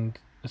and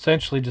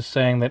essentially just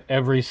saying that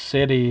every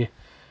city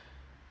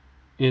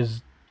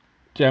is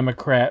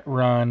Democrat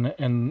run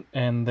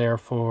and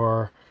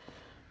therefore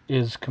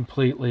is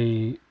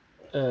completely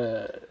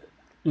a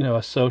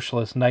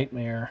socialist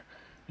nightmare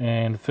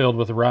and filled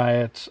with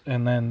riots,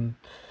 and then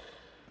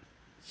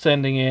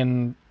sending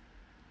in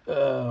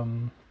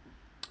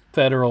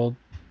federal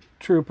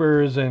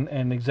troopers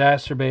and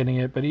exacerbating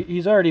it. But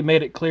he's already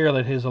made it clear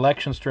that his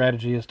election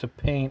strategy is to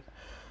paint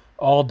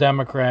all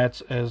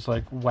Democrats as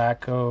like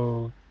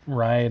wacko,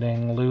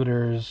 rioting,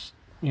 looters,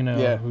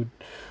 who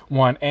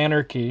want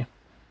anarchy.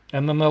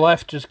 And then the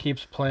left just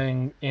keeps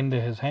playing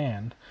into his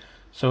hand.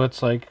 So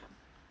it's like,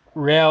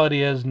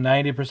 reality is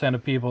 90%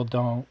 of people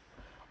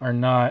are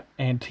not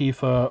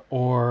Antifa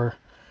or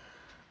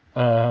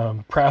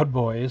Proud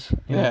Boys.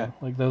 You know?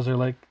 Like those are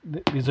like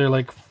these are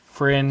like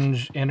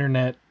fringe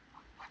internet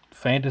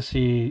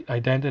fantasy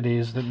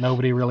identities that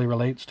nobody really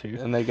relates to,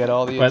 and they get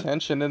all the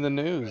attention in the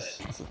news.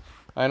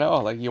 I know,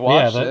 like you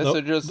watch this,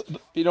 and just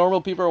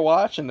normal people are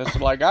watching this.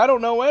 Like, I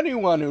don't know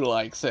anyone who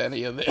likes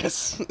any of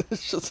this.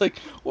 It's just like,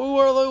 who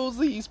are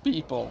these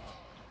people?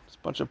 It's a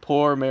bunch of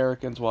poor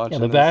Americans watching.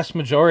 The vast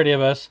majority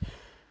of us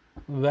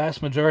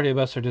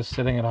are just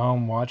sitting at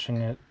home watching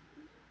it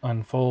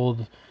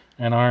unfold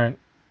and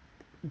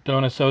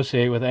don't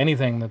associate with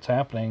anything that's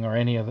happening or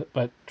any of it.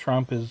 But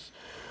Trump is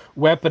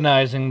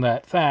weaponizing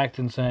that fact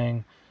and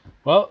saying,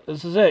 well,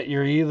 this is it.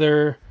 You're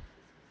either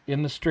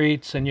in the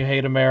streets and you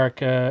hate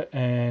America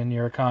and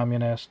you're a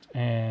communist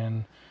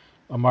and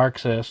a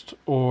Marxist,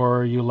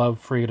 or you love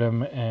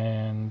freedom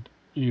and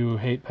you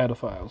hate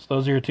pedophiles.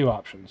 Those are your two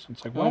options.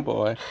 It's like, what? Oh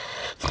boy.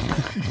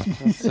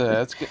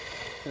 That's good.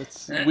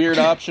 It's a weird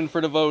option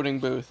for the voting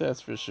booth,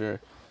 that's for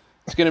sure.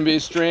 It's going to be a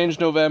strange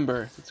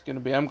November.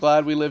 I'm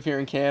glad we live here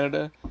in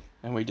Canada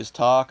and we just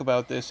talk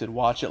about this and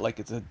watch it like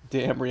it's a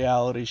damn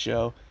reality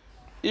show.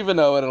 Even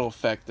though it'll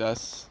affect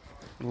us,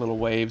 little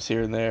waves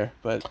here and there,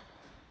 but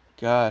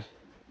God,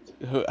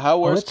 how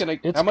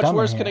much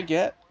worse can it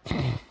get?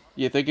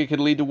 You think it could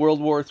lead to World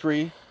War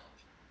III?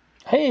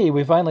 Hey,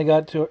 we finally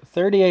got to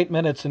 38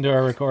 minutes into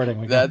our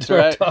recording. That's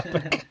right.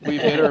 We've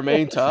hit our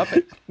main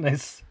topic.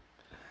 Nice.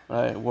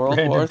 Right, World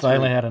War III.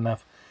 Finally had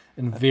enough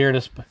and veered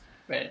us.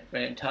 Right,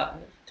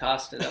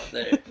 tossed it up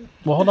there.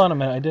 Well, hold on a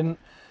minute.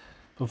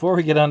 Before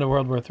we get on to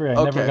World War III,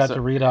 I never got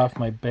to read off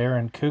my bear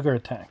and cougar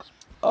attacks.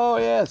 Oh,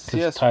 yes.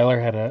 Tyler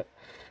had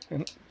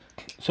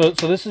So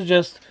this is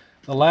just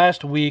the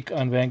last week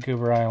on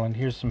Vancouver Island.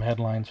 Here's some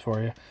headlines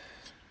for you.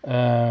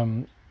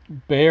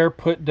 Bear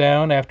put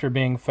down after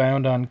being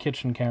found on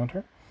kitchen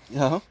counter.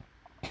 Uh-huh.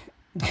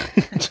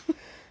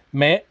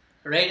 Right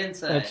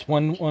inside. That's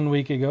one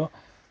week ago.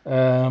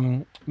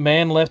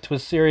 Man left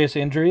with serious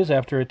injuries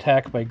after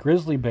attack by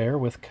grizzly bear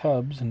with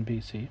cubs in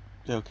BC.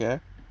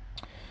 Okay.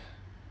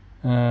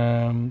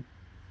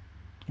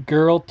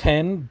 Girl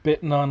 10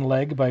 bitten on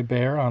leg by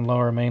bear on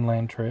Lower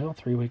Mainland Trail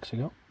 3 weeks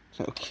ago.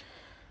 Okay.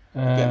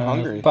 Getting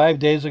hungry. 5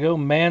 days ago,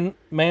 man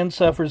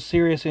suffers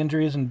serious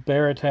injuries in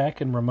bear attack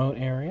in remote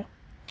area.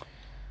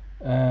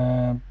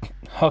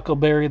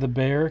 Huckleberry the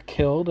bear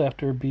killed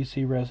after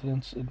BC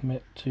residents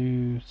admit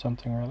to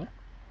something or other.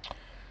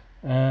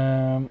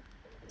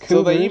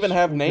 So they even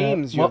have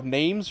names. You have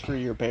names for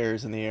your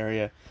bears in the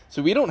area.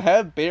 So we don't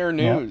have bear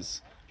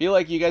news. I feel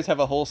like you guys have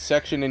a whole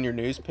section in your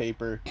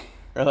newspaper,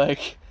 or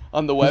like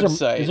on the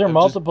website. These are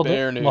multiple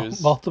bear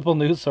news. Multiple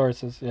news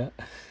sources, yeah.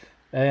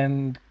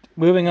 And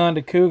moving on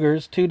to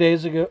cougars,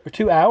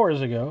 2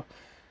 hours ago,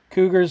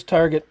 cougars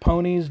target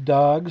ponies,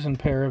 dogs, and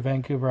pair of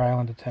Vancouver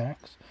Island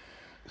attacks.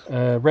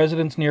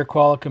 Residents near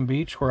Qualicum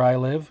Beach, where I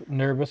live,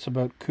 nervous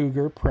about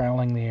cougar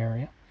prowling the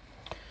area.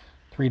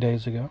 3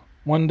 days ago.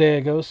 1 day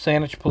ago,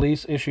 Saanich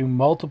police issue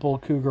multiple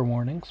cougar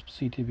warnings,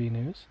 CTV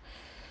News.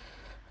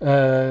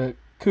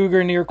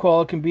 Cougar near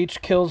Qualicum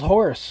Beach kills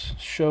horse,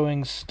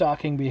 showing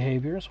stalking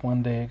behaviors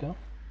 1 day ago.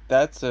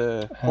 That's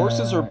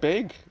horses are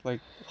big. Like,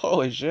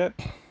 holy shit.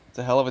 It's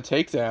a hell of a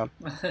takedown.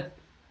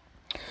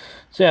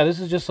 So yeah, this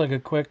is just like a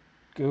quick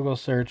Google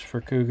search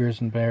for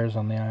cougars and bears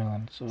on the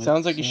island. So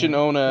sounds like you shouldn't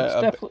own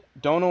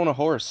don't own a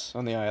horse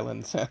on the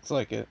island. Sounds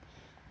like it.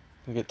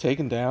 You get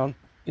taken down.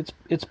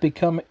 It's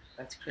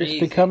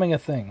becoming a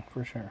thing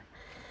for sure.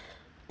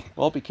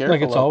 Well, be careful.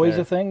 Like it's always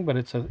a thing, but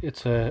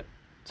it's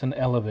an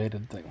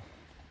elevated thing.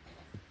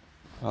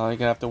 Well, you're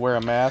gonna have to wear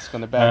a mask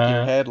on the back of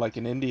your head, like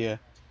in India.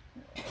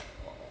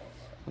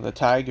 The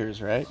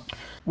tigers, right?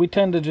 We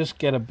tend to just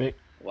get a big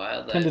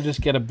wildlife.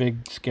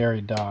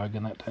 Scary dog,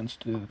 and that tends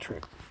to do the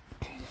trick.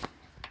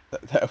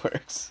 That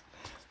works.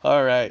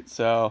 All right,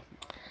 so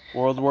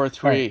World War III.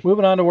 Right,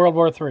 moving on to World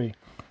War III.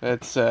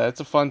 It's a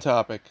fun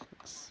topic.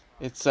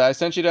 I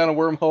sent you down a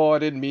wormhole. I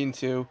didn't mean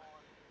to.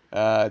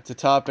 It's a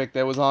topic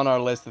that was on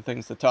our list of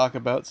things to talk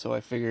about, so I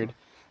figured,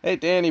 hey,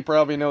 Danny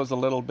probably knows a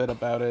little bit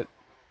about it,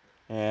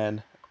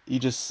 and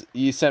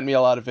you sent me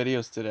a lot of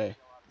videos today,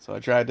 so I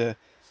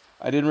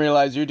didn't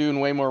realize you're doing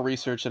way more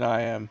research than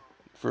I am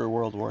for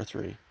World War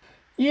III.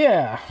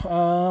 Yeah,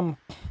 I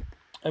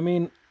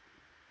mean,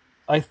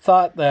 I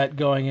thought that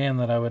going in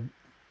that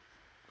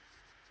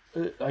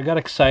I got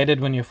excited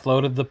when you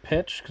floated the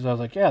pitch, because I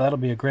was like, yeah, that'll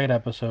be a great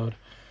episode.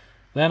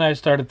 Then I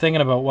started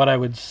thinking about what I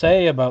would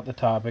say about the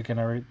topic, and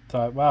I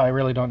thought, wow, I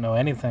really don't know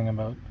anything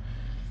about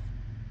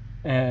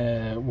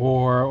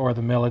war or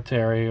the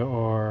military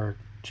or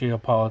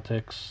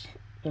geopolitics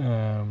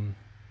on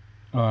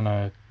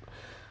a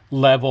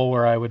level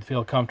where I would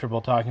feel comfortable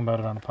talking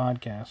about it on a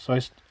podcast. So I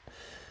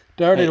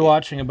started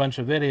watching a bunch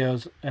of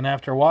videos, and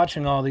after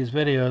watching all these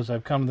videos,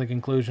 I've come to the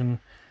conclusion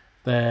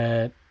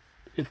that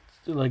it's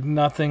like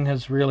nothing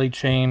has really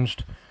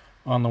changed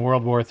on the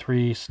World War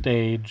III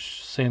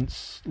stage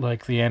since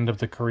like the end of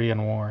the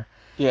Korean War.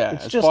 Yeah,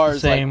 it's as just far the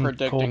as same like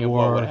predicting Cold of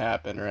War what would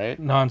happen, right?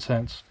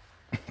 Nonsense.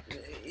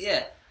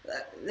 Yeah,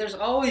 there's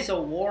always a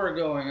war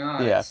going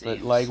on. Yeah,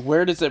 but like,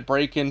 where does it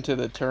break into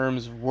the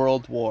terms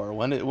world war?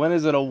 When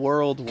is it a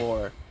world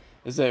war?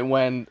 Is it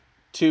when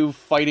two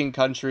fighting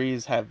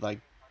countries have like?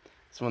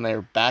 It's when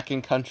their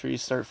backing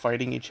countries start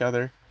fighting each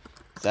other.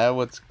 Is that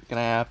what's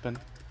gonna happen?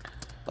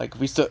 Like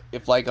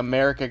if like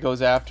America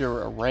goes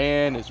after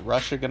Iran, is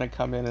Russia gonna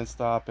come in and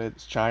stop it?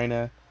 Is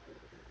China?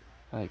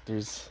 Like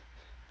I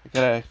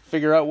gotta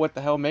figure out what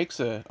the hell makes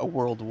a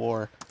world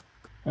war.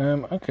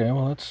 Okay,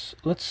 well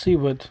let's see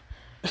what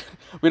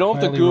we don't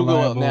have to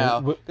Google it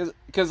now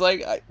because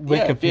like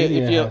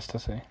Wikipedia has to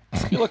say.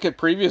 If you look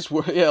at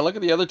look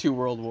at the other two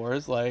world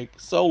wars, like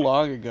so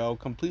long ago,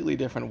 completely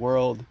different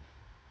world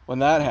when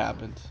that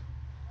happened.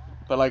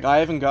 But like I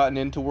haven't gotten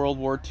into World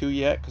War II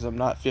yet because I'm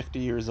not 50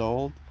 years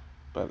old.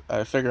 But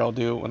I figure I'll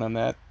do it when I'm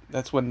that.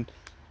 That's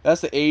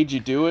the age you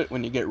do it,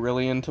 when you get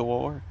really into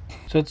war.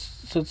 So it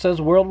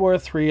says World War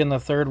III and the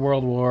Third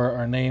World War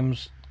are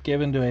names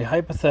given to a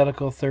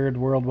hypothetical third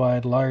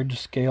worldwide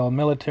large-scale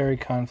military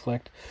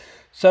conflict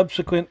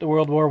subsequent to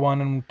World War I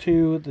and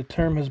II. The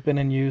term has been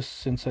in use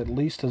since at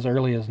least as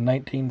early as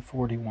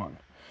 1941.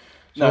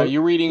 So, no,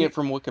 you're reading it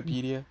from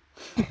Wikipedia?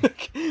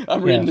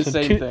 I'm reading the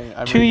same thing.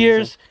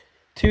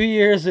 2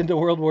 years into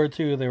World War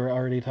II, they were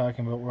already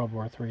talking about World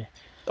War III.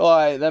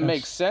 Oh, that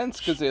makes sense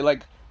because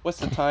like, what's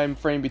the time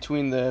frame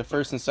between the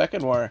First and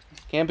Second War?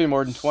 Can't be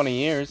more than 20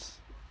 years.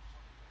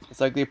 It's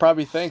like they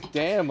probably think,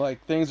 damn,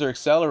 like things are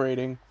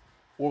accelerating.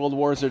 World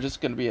wars are just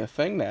going to be a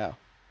thing now.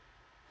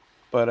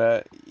 But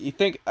I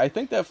think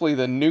definitely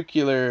the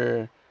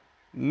nuclear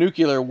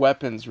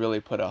weapons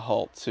really put a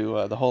halt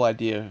to the whole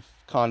idea of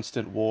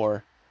constant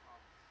war,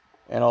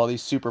 and all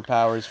these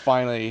superpowers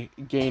finally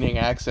gaining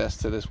access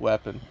to this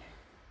weapon.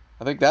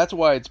 I think that's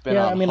why it's been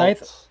on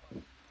halt.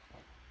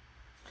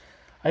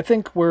 I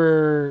think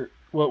what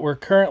we're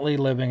currently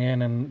living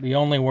in, and the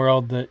only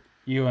world that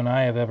you and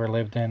I have ever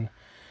lived in,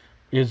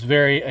 is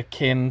very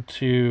akin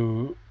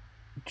to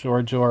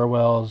George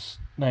Orwell's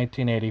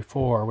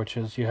 1984, which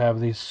is you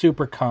have these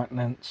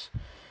supercontinents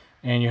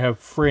and you have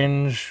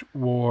fringe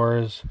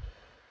wars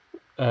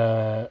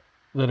that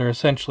are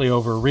essentially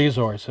over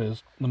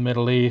resources. The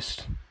Middle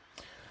East,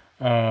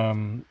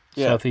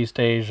 Southeast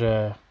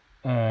Asia,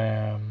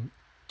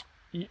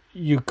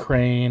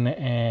 Ukraine,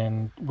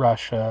 and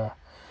Russia.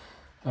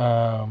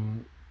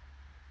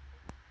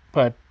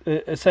 But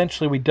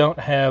essentially we don't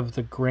have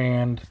the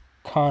grand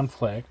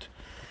conflict,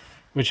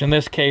 which in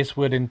this case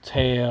would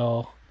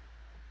entail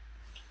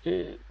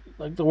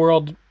like the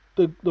world,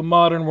 the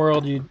modern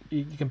world, you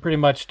can pretty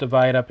much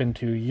divide up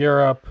into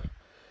Europe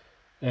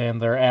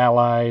and their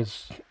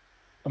allies,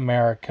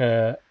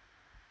 America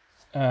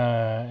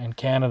and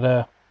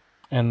Canada,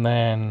 and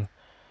then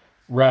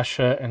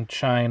Russia and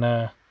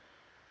China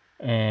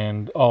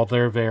and all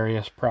their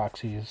various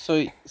proxies.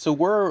 So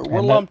we're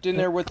lumped in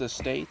there with the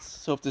States.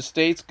 So if the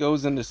States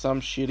goes into some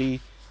shitty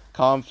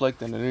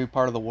conflict in a new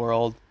part of the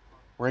world,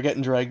 we're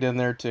getting dragged in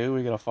there too.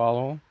 We gotta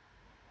follow them.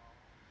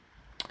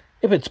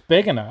 If it's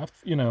big enough,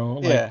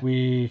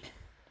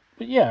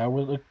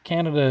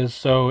 Canada is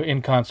so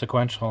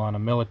inconsequential on a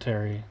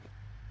military.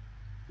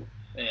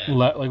 Yeah.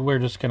 Like we're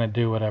just gonna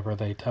do whatever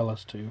they tell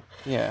us to.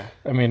 Yeah.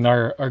 I mean,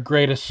 our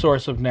greatest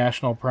source of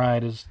national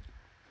pride is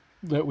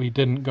that we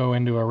didn't go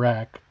into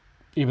Iraq,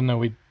 even though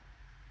we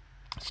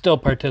still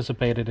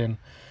participated in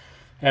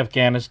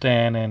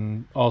Afghanistan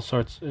and all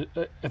sorts.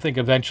 I think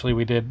eventually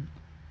we did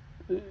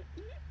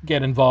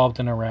get involved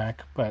in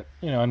Iraq, but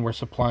and we're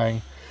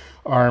supplying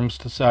arms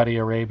to Saudi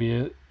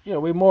Arabia.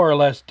 We more or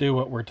less do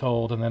what we're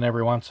told, and then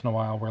every once in a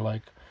while we're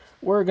like,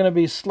 we're going to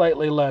be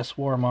slightly less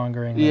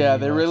warmongering. Yeah,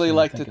 they really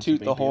like to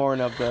toot the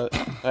horn of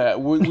the.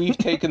 We've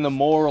taken the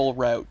moral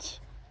route.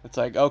 It's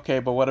like, okay,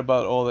 but what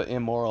about all the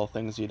immoral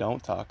things you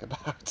don't talk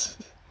about?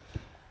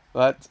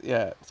 But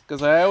yeah,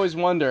 because I always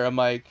wonder. I'm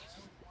like,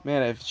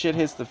 man, if shit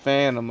hits the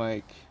fan, I'm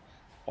like,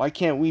 why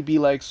can't we be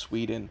like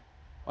Sweden?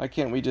 Why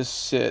can't we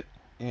just sit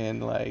in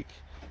like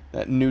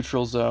that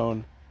neutral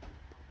zone?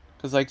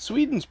 Because like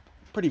Sweden's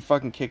pretty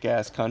fucking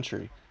kick-ass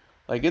country.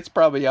 Like it's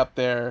probably up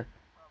there.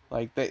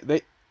 Like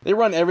they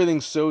run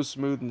everything so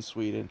smooth in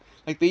Sweden.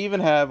 Like they even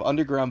have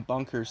underground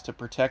bunkers to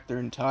protect their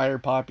entire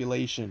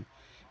population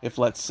if,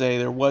 let's say,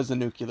 there was a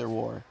nuclear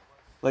war.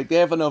 Like they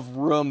have enough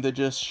room to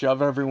just shove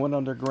everyone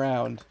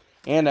underground,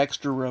 and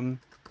extra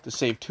room to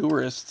save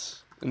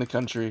tourists in the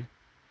country.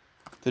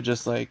 To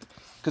just like,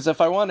 because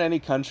if I want any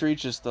country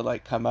just to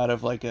like come out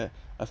of like a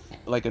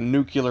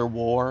nuclear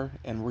war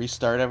and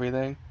restart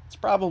everything, it's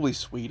probably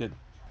Sweden.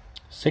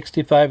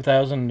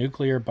 65,000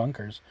 nuclear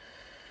bunkers.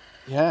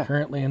 Yeah.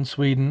 Currently in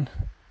Sweden,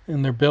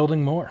 and they're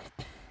building more.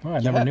 Oh, I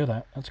never knew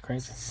that. That's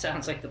crazy.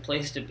 Sounds like the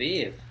place to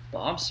be if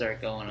bombs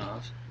start going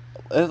off.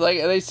 It's like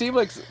they seem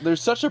like they're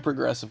such a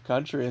progressive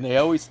country, and they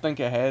always think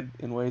ahead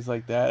in ways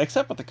like that.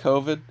 Except with the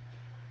COVID,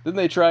 didn't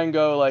they try and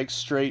go like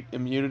straight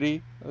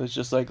immunity? It was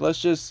just like,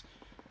 let's just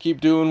keep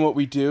doing what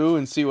we do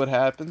and see what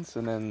happens,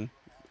 and then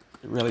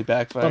it really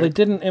backfired. Well, they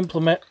didn't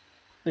implement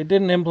a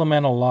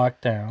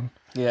lockdown.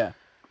 Yeah.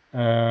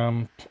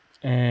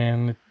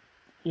 And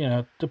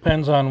it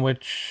depends on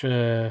which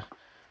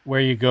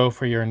where you go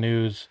for your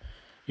news.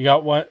 You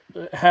got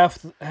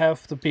half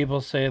the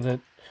people say that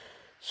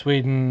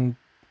Sweden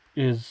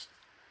is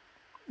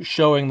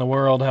showing the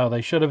world how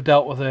they should have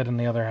dealt with it, and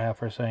the other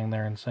half are saying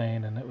they're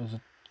insane and it was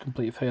a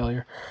complete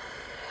failure.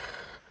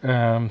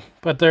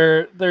 But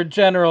their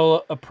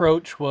general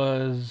approach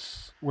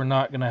was, we're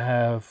not going to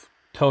have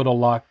total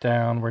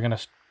lockdown. We're going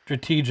to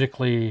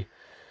strategically,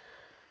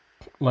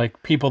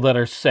 like, people that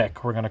are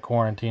sick, we're going to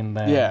quarantine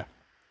them. Yeah.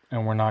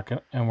 And we're not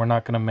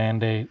going to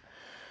mandate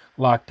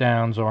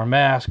lockdowns or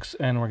masks,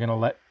 and we're going to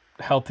let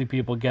healthy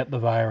people get the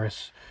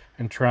virus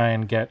and try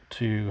and get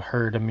to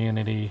herd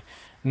immunity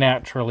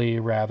naturally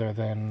rather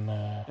than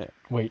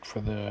wait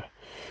for the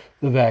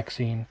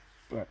vaccine.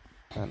 But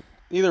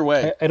either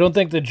way, I don't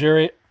think the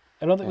jury.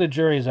 I don't think the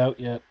jury's out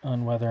yet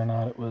on whether or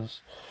not it was.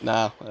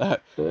 No,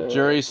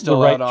 jury's still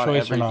the right out on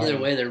choice or everything. not. Either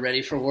way, they're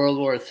ready for World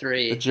War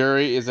III. The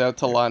jury is out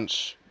to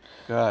lunch.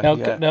 God,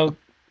 Now,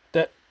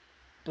 that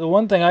the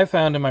one thing I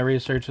found in my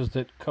research is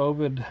that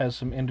COVID has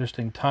some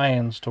interesting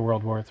tie-ins to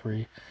World War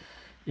III,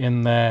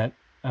 in that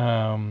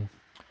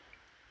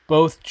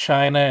both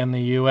China and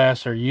the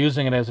U.S. are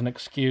using it as an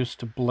excuse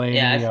to blame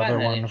the other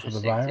one for the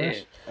virus.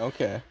 Too.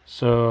 Okay.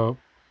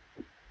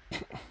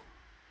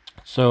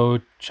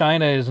 So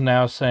China is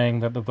now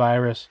saying that the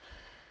virus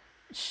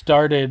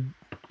started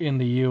in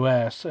the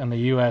U.S. and the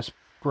U.S.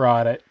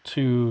 brought it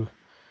to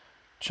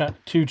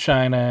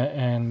China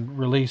and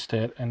released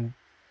it, and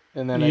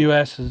then the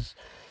U.S. is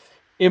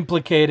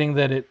implicating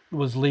that it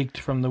was leaked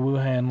from the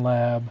Wuhan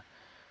lab,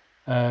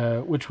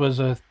 which was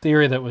a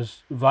theory that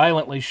was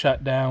violently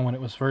shut down when it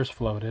was first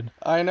floated.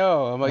 I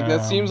know. I'm like,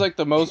 that seems like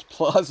the most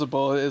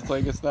plausible. It's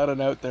like, it's not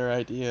an out there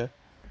idea.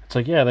 It's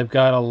like, yeah, they've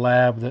got a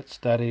lab that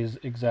studies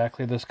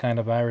exactly this kind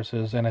of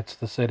viruses, and it's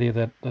the city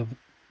that the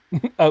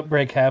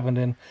outbreak happened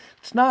in.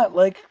 It's not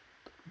like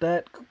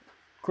that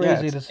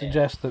crazy to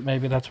suggest that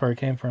maybe that's where it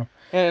came from.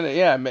 And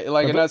I'm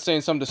not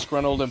saying some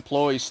disgruntled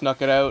employee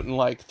snuck it out and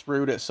like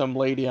threw it at some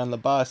lady on the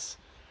bus.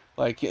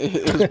 Like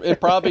it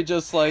probably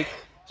just like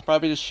it's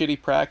probably just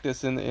shitty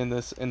practice in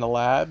the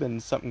lab,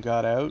 and something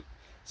got out,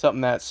 something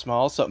that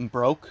small, something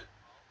broke.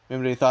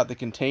 Maybe they thought they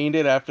contained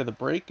it after the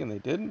break and they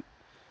didn't.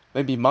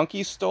 Maybe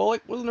monkeys stole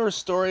it. Wasn't there a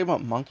story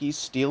about monkeys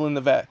stealing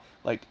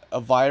like a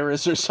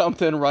virus or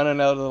something,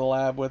 running out of the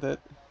lab with it?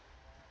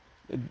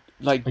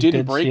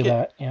 Didn't break it.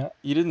 That, yeah.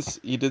 You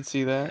did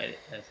see that?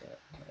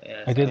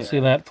 I did see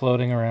that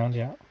floating around.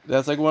 Yeah.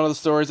 That's like one of the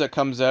stories that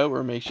comes out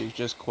where it makes you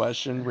just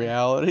question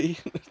reality.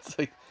 It's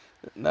like,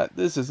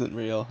 this isn't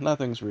real.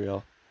 Nothing's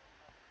real.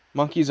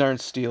 Monkeys aren't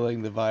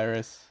stealing the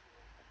virus.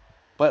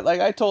 But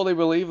like, I totally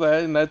believe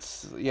that, and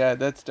that's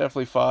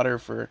definitely fodder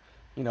for,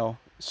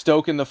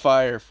 stoking the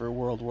fire for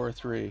World War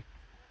III,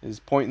 is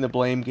pointing the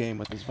blame game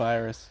with this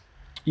virus.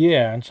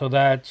 Yeah, and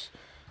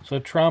so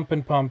Trump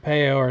and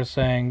Pompeo are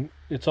saying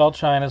it's all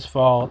China's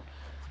fault.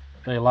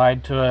 They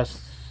lied to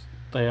us.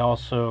 They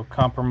also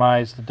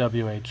compromised the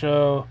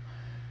WHO,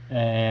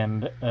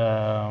 and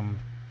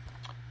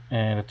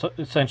it's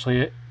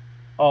essentially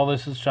all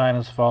this is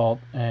China's fault,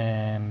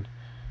 and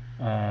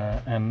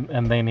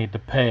they need to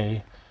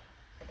pay.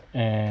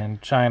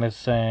 And China's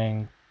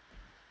saying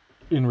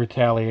in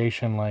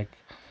retaliation, like,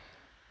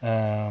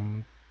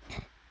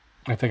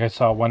 I think I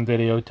saw one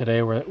video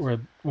today where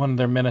one of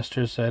their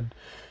ministers said,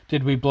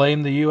 "Did we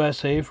blame the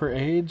USA for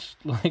AIDS?"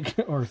 Like,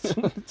 or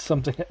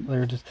something.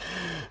 They're just,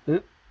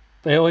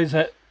 they always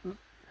had.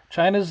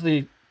 China's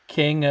the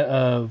king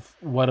of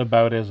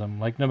whataboutism.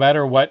 Like, no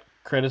matter what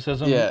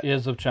criticism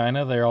is of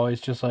China, they're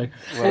always just like,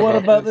 well, what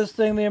about this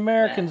thing the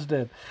Americans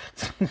did?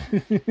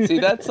 See,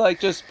 that's like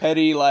just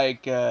petty,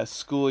 like,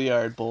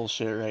 schoolyard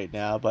bullshit right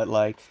now. But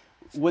like,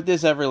 would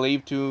this ever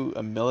lead to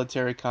a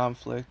military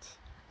conflict?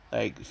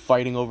 Like,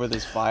 fighting over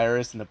this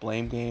virus and the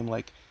blame game?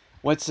 Like,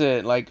 what's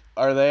it, like,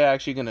 are they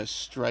actually going to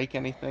strike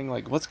anything?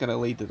 Like, what's going to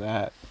lead to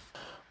that?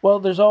 Well,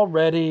 there's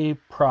already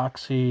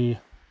proxy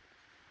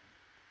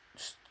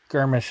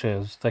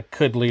skirmishes that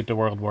could lead to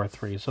World War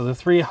III. So the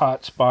three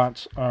hot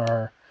spots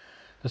are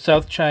the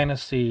South China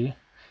Sea,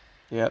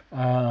 yep,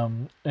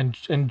 and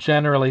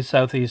generally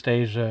Southeast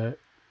Asia.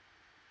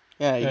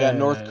 Yeah, you got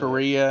North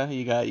Korea,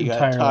 you got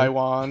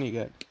Taiwan, you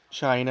got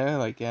China.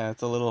 Like, yeah,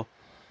 it's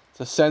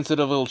a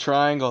sensitive little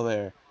triangle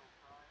there.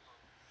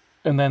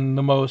 And then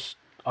the most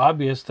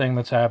obvious thing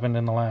that's happened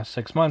in the last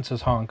 6 months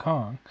is Hong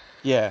Kong.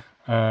 Yeah.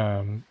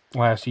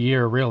 Last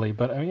year, really.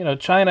 But,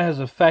 China has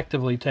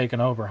effectively taken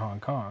over Hong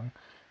Kong.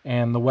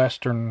 And the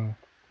Western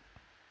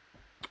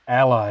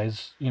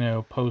allies,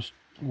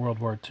 post-World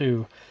War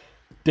II,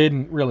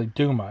 didn't really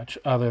do much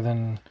other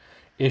than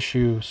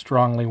issue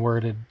strongly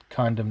worded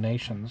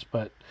condemnations.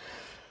 But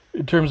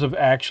in terms of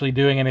actually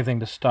doing anything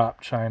to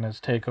stop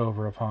China's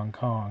takeover of Hong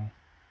Kong,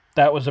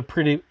 that was a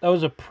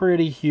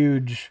pretty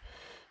huge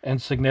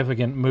and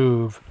significant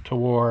move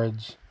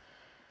towards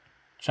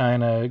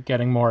China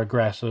getting more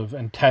aggressive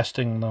and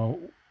testing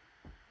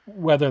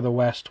whether the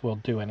West will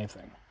do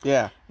anything.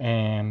 Yeah.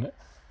 And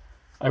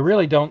I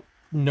really don't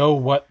know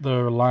what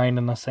the line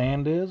in the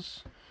sand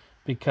is,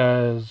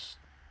 because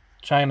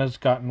China's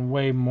gotten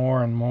way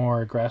more and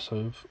more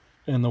aggressive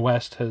and the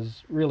West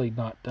has really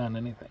not done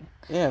anything.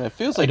 Yeah, and it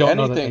feels like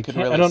anything could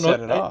really set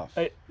it off.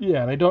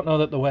 And I don't know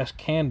that the West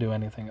can do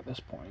anything at this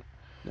point.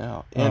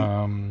 No,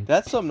 and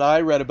that's something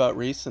I read about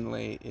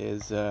recently.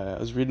 Is I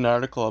was reading an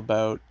article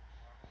about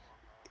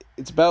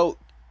it's about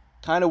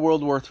kind of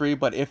World War III,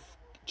 but if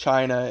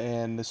China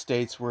and the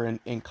States were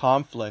in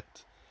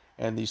conflict,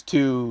 and these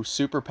two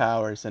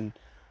superpowers, and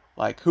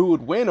like who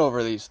would win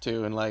over these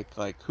two, and like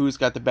who's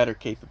got the better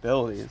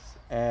capabilities,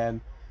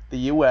 and the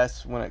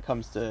U.S. when it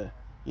comes to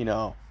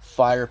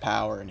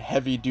firepower and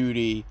heavy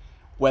duty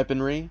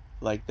weaponry,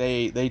 like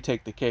they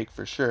take the cake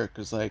for sure,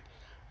 because like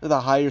they're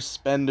the highest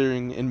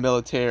spending in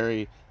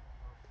military.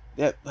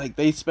 Yeah, like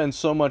they spend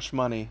so much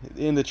money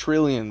in the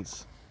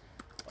trillions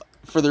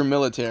for their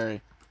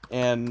military,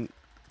 and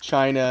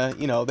China,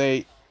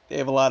 they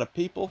have a lot of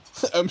people.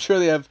 I'm sure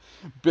they have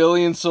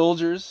billion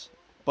soldiers,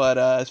 but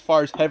as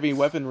far as heavy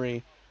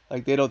weaponry,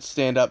 like they don't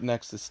stand up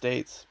next to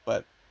states.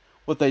 But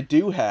what they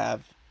do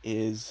have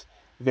is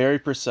very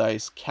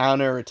precise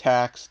counter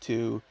attacks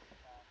to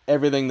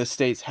everything the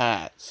states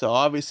had. So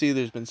obviously,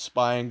 there's been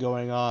spying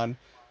going on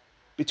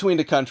between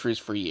the countries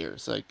for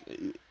years. Like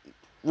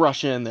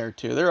Russia in there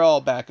too. They're all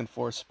back and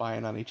forth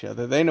spying on each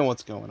other. They know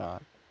what's going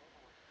on.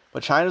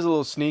 But China's a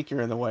little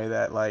sneakier in the way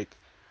that like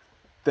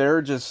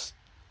they're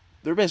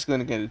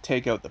basically going to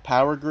take out the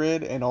power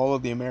grid and all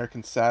of the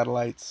American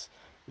satellites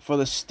before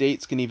the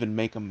states can even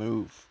make a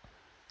move.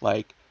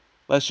 Like,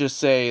 let's just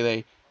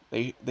say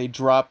they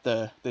drop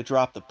the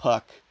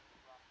puck,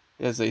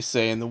 as they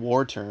say in the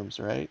war terms,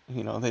 right?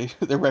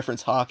 They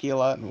reference hockey a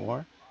lot in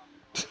war.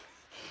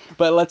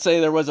 But let's say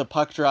there was a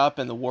puck drop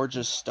and the war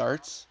just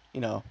starts.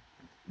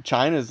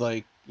 China's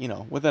like,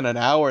 within an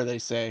hour, they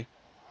say,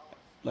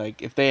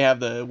 like, if they have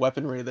the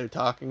weaponry they're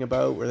talking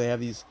about, where they have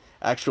these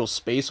actual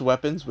space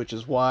weapons, which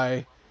is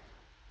why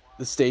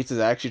the States is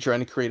actually trying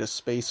to create a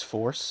space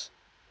force.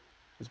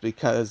 It's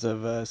because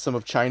of some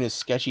of China's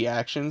sketchy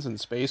actions in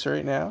space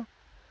right now.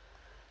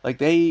 Like,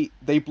 they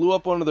blew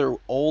up one of their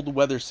old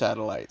weather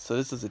satellites. So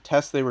this is a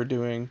test they were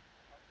doing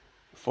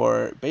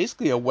for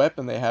basically a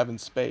weapon they have in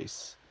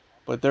space.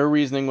 But their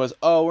reasoning was,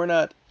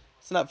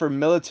 it's not for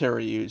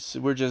military use.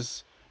 We're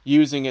just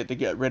using it to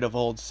get rid of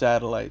old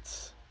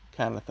satellites,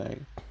 kind of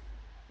thing.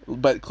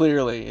 But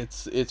clearly,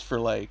 it's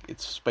for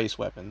it's space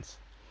weapons.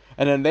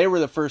 And then they were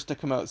the first to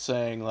come out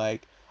saying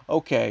like,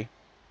 okay,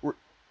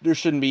 there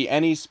shouldn't be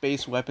any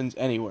space weapons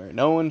anywhere.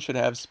 No one should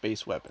have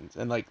space weapons.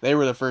 And like they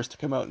were the first to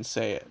come out and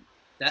say it.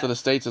 So the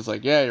States is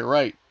like, yeah, you're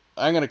right.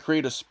 I'm gonna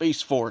create a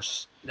space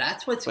force.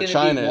 That's what's going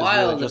to be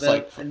wild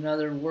about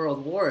another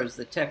world war is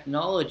the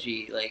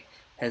technology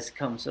has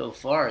come so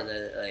far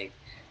that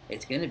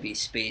it's going to be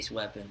space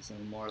weapons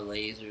and more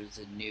lasers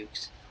and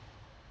nukes.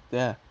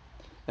 Yeah.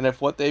 And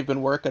if what they've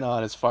been working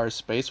on as far as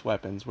space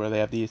weapons, where they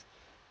have these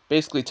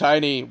basically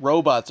tiny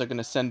robots are going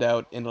to send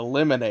out and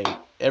eliminate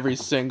every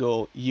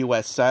single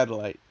U.S.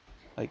 satellite.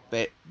 Like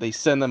they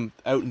send them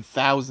out in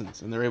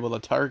thousands and they're able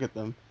to target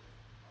them.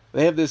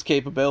 They have this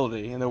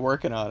capability and they're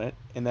working on it.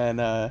 And then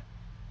the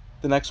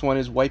next one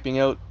is wiping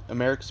out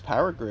America's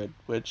power grid,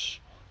 which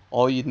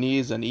all you'd need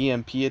is an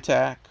EMP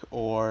attack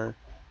or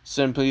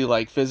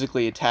simply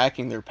physically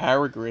attacking their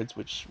power grids,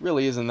 which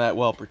really isn't that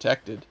well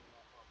protected.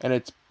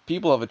 And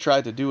people have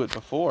tried to do it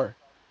before.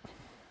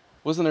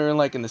 Wasn't there in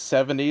the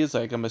 70s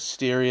a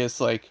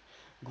mysterious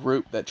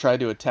group that tried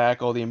to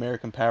attack all the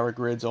American power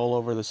grids all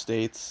over the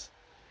states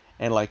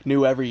and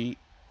knew every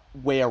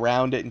way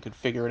around it and could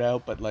figure it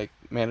out, but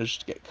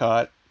managed to get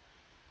caught?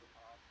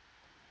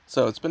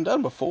 So it's been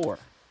done before.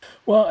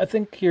 Well, I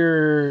think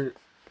you're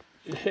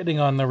hitting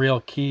on the real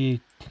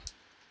key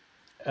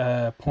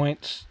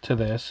points to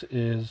this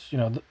is,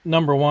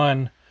 number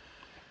one,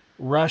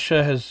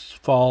 Russia has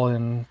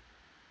fallen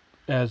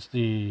as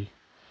the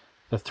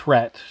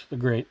threat, the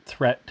great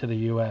threat to the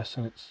U.S.,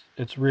 and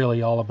it's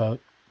really all about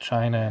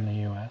China and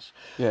the U.S.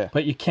 Yeah.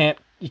 But you can't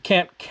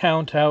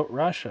count out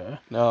Russia.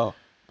 No.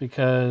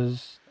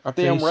 Because aren't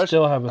they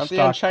still have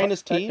on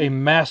China's team? A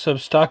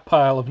massive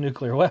stockpile of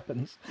nuclear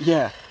weapons.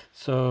 Yeah.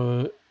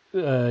 So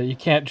you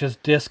can't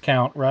just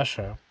discount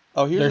Russia.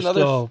 Oh, here's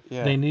another.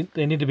 They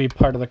need to be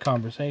part of the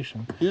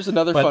conversation. Here's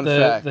another fun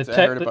fact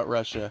I heard about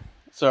Russia.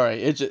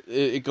 Sorry,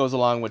 it goes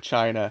along with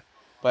China,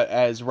 but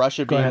as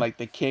Russia being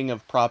the king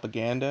of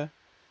propaganda,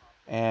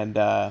 and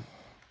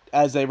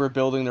as they were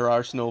building their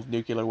arsenal of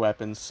nuclear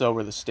weapons, so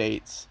were the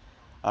states.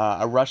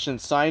 A Russian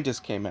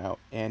scientist came out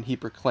and he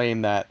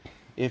proclaimed that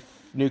if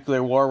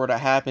nuclear war were to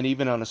happen,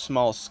 even on a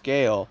small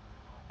scale,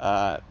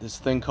 this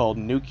thing called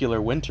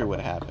nuclear winter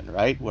would happen,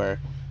 right? Where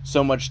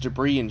so much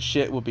debris and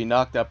shit would be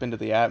knocked up into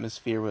the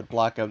atmosphere, would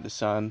block out the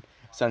sun,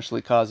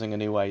 essentially causing a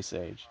new ice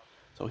age.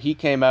 So he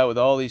came out with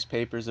all these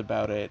papers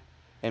about it,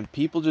 and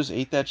people just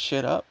ate that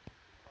shit up.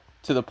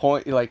 To the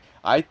point,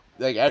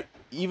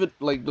 even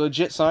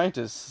legit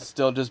scientists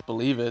still just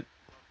believe it.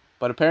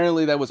 But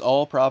apparently that was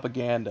all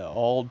propaganda,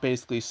 all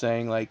basically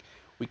saying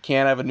we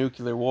can't have a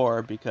nuclear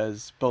war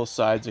because both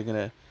sides are going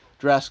to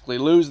drastically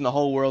lose and the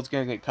whole world's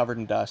going to get covered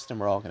in dust and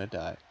we're all going to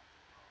die.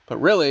 But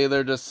really,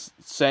 they're just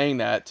saying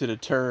that to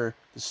deter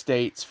the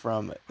states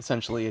from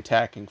essentially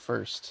attacking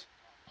first.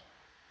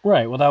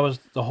 Right. Well, that was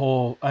the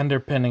whole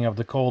underpinning of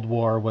the Cold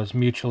War, was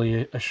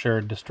mutually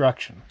assured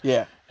destruction.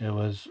 Yeah. It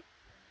was,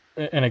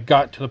 and it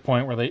got to the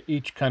point where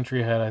each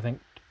country had, I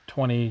think,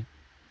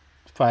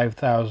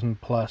 25,000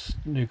 plus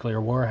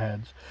nuclear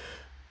warheads.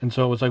 And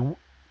so it was like,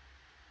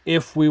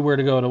 if we were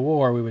to go to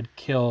war, we would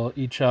kill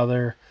each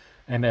other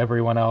and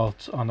everyone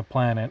else on the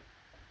planet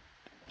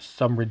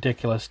some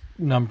ridiculous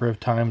number of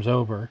times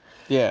over.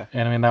 Yeah.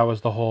 And I mean, that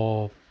was the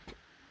whole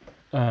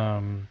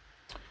Dr.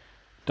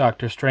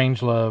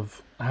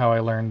 Strangelove, How I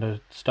Learned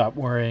to Stop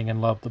Worrying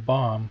and Love the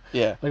Bomb.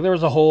 Yeah. Like, there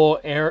was a whole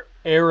era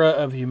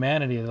of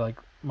humanity. Like,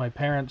 my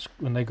parents,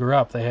 when they grew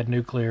up, they had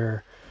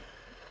nuclear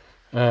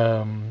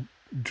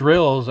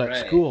drills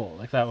at school.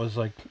 Like, that was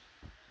like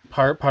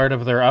part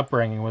of their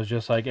upbringing, was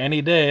just like,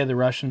 any day the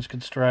Russians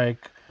could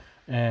strike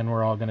and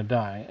we're all going to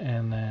die.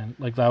 And then,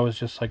 like, that was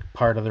just like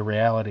part of the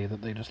reality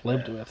that they just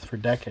lived with for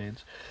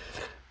decades.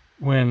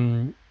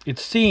 When it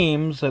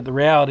seems that the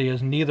reality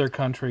is neither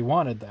country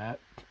wanted that.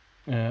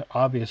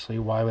 Obviously,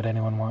 why would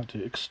anyone want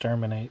to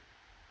exterminate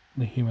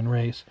the human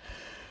race?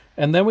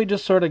 And then we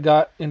just sort of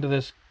got into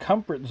this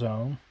comfort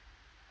zone,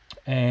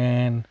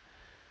 and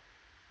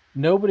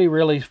nobody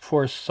really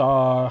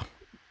foresaw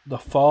the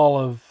fall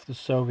of the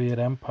Soviet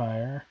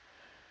Empire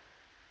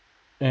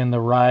and the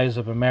rise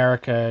of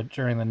America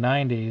during the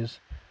 90s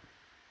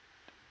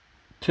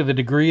to the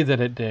degree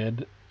that it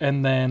did,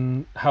 and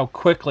then how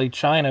quickly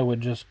China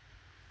would just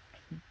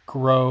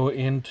grow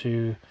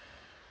into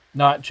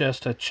not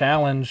just a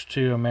challenge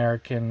to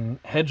American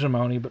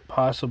hegemony, but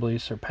possibly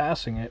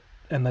surpassing it.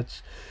 And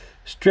that's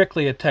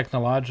strictly a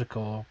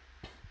technological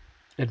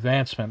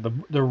advancement.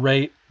 The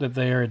rate that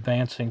they are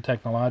advancing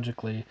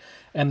technologically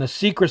and the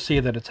secrecy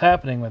that it's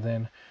happening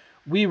within,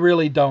 we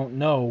really don't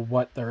know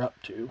what they're up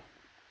to,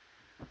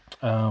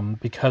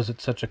 because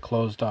it's such a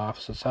closed-off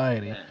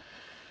society.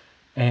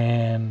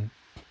 And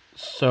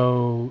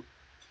so,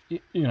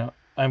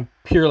 I'm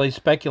purely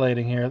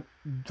speculating here.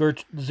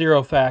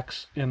 Zero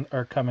facts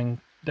are coming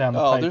down the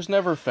pipe. Oh, there's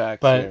never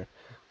facts here.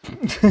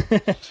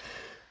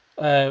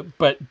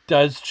 But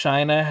does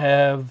China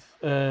have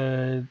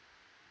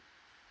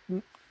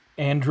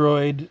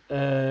Android,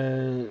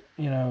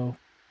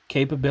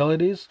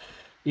 capabilities?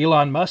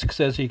 Elon Musk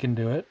says he can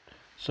do it.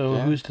 So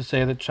who's to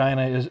say that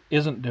China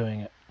isn't doing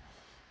it?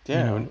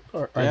 Yeah.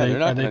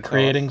 Are they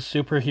creating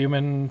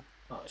superhuman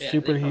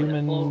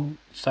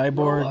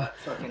cyborg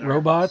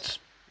robots?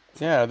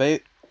 Yeah, are they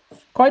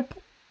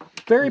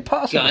very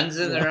possible. Guns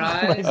in their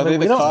eyes? Are they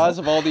the cause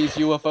of all these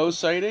UFO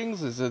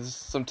sightings? Is it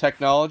some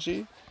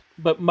technology?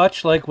 But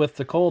much like with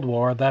the Cold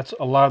War, that's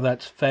a lot of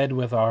that's fed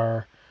with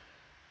our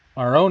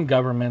own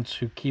governments,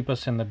 who keep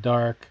us in the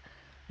dark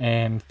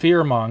and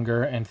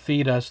fearmonger and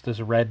feed us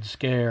this red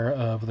scare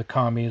of the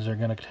commies are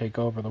going to take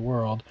over the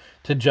world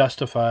to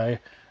justify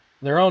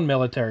their own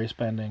military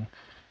spending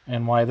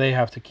and why they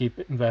have to keep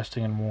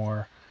investing in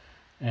war.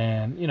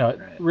 And,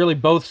 really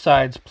both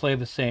sides play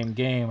the same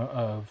game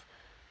of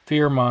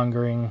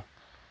fear-mongering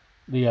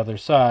the other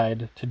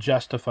side to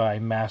justify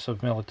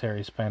massive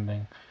military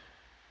spending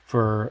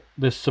for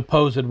this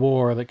supposed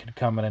war that could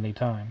come at any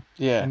time.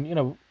 Yeah.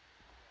 And,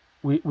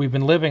 we've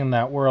been living in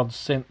that world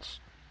since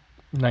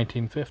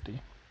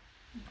 1950,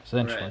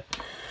 essentially.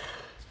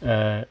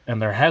 Right.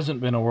 And there hasn't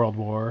been a world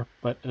war,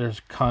 but there's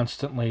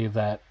constantly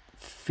that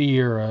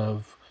fear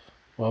of,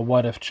 well,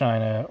 what if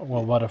China?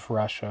 Well, what if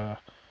Russia?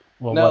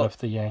 Well, what if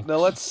the Yankees? Now,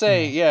 let's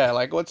say,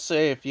 let's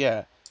say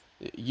if,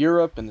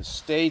 Europe and the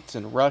States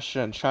and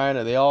Russia and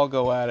China, they all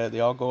go at it,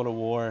 they all go to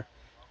war.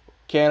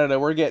 Canada,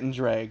 we're getting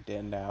dragged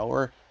in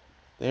now.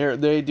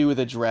 They do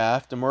the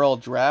draft, and we're all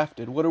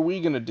drafted. What are we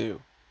going to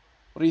do?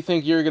 What do you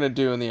think you're going to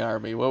do in the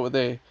Army? What would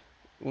they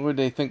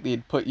think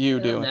they'd put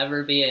you doing? There'll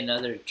never be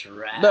another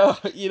draft. No,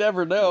 you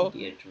never know.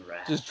 Be a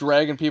draft. Just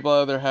dragging people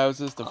out of their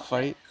houses to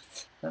fight.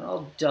 Then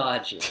I'll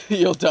dodge it.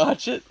 You'll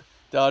dodge it?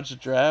 Dodge the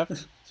draft?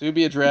 So you'll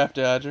be a draft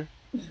dodger?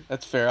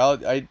 That's fair.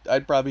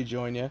 I'd probably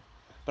join you.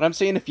 But I'm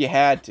saying if you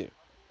had to.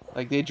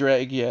 Like, they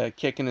drag you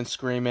kicking and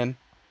screaming,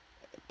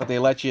 but they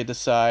let you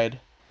decide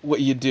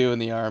what you do in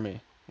the Army.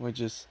 You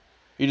just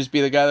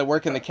be the guy that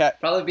work in the cat.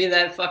 Probably be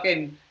that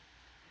fucking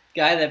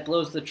guy that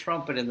blows the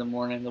trumpet in the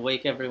morning to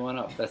wake everyone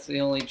up. That's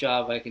the only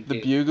job I can do.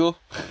 The bugle?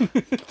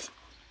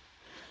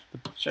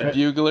 Sure. The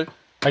bugler?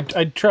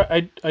 I'd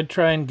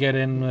try and get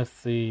in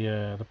with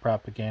the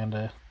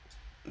propaganda.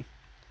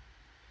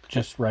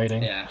 Just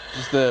writing. Yeah.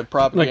 Just the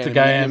propaganda like the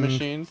guy media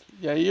machine.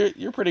 Yeah,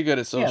 you're pretty good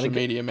at social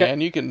media,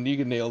 man. You can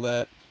nail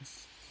that.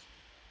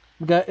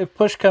 If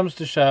push comes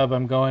to shove,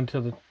 I'm going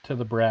to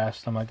the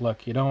brass. I'm like,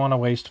 look, you don't want to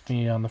waste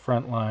me on the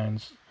front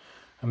lines.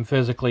 I'm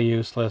physically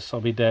useless.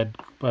 I'll be dead,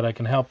 but I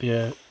can help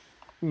you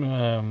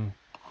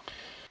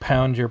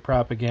pound your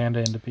propaganda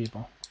into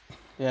people.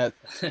 Yeah.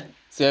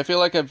 See, I feel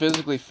like I'm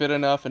physically fit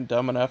enough and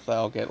dumb enough that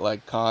I'll get,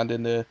 conned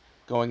into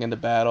going into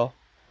battle.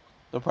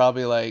 They'll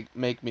probably,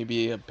 make me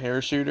be a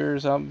parachuter or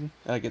something,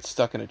 and I get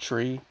stuck in a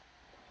tree.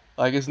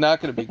 It's not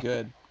going to be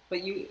good.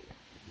 But you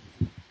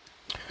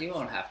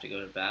won't have to go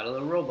to battle.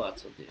 The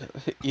robots will do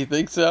it. You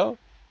think so?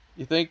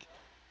 You think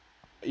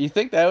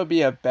that would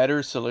be a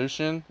better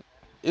solution?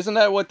 Isn't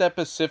that what that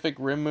Pacific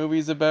Rim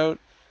movie's about?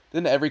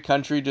 Didn't every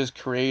country just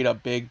create a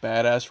big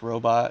badass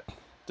robot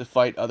to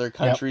fight other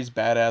countries'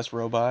 badass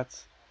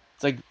robots?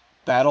 It's like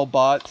battle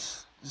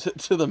bots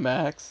to the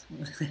max.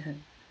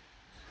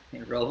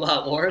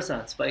 Robot Wars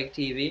on Spike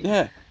TV.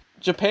 Yeah.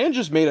 Japan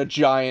just made a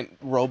giant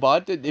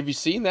robot. Have you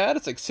seen that?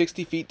 It's like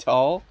 60 feet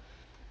tall.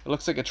 It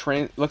looks like a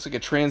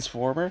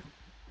transformer.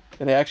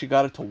 And they actually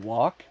got it to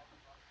walk.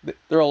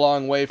 They're a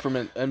long way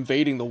from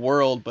invading the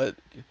world, but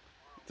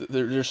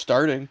they're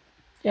starting.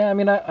 Yeah, I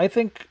mean, I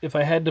think if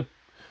I had to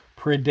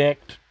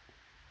predict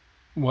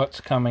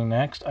what's coming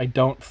next, I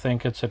don't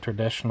think it's a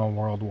traditional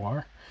world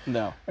war.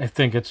 No. I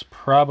think it's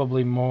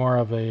probably more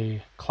of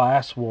a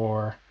class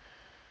war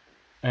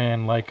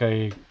and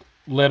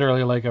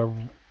literally like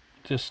a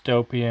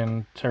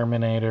dystopian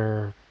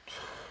Terminator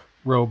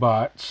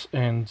robots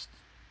and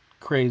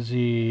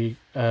crazy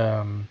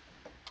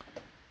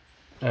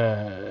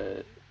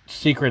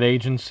secret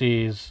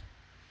agencies,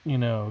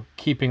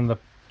 keeping the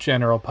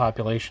general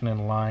population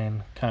in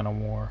line kind of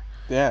war.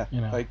 Yeah,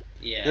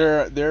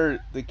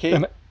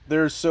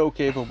 they're so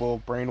capable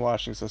of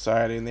brainwashing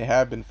society, and they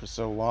have been for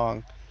so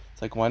long.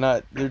 It's like, why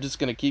not? They're just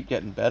gonna keep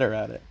getting better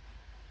at it.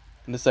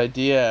 And this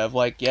idea of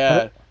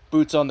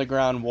boots on the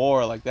ground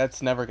war, like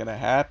that's never gonna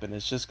happen.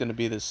 It's just gonna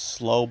be this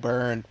slow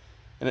burn,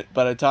 and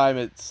by the time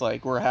it's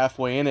like we're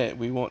halfway in it,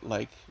 we'll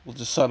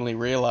just suddenly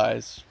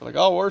realize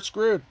oh, we're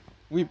screwed.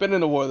 We've been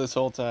in a war this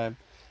whole time.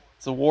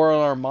 It's a war on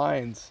our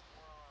minds,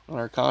 on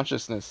our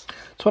consciousness.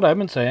 That's what I've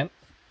been saying.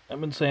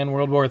 I've been saying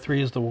World War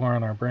III is the war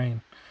on our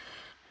brain.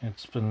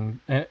 It's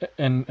been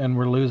and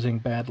we're losing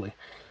badly.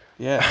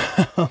 Yeah.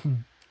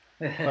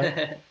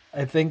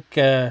 I think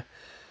if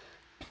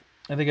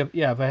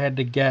I had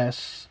to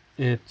guess,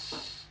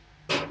 it's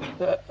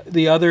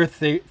the other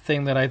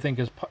thing that I think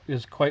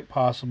is quite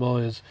possible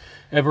is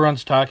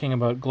everyone's talking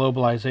about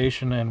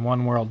globalization and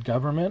one world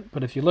government,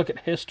 but if you look at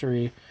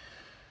history,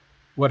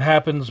 what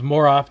happens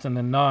more often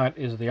than not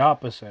is the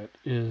opposite.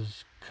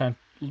 Is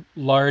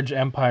large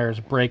empires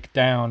break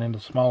down into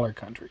smaller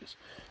countries.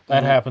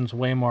 That happens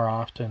way more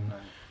often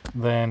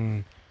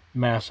than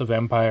massive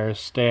empires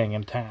staying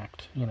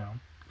intact.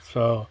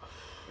 So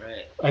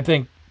right. I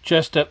think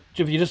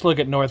if you just look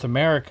at North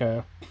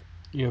America,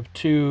 you have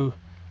two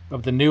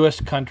of the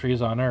newest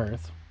countries on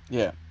Earth.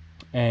 Yeah.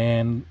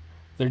 And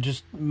they're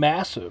just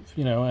massive,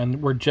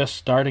 and we're just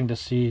starting to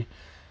see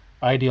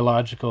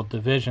ideological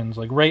divisions.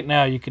 Like right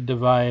now, you could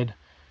divide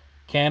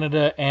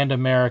Canada and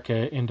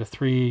America into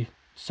 3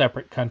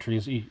 separate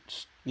countries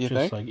each. You just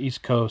think? Like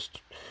East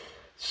Coast,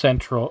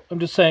 Central. I'm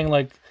just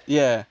saying,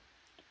 yeah.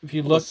 If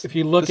you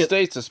look at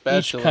States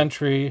especially. Each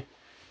country,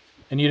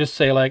 and you just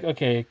say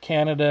okay,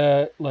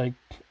 Canada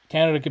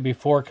could be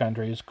 4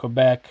 countries: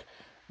 Quebec,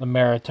 the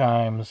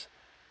Maritimes,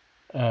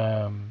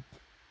 5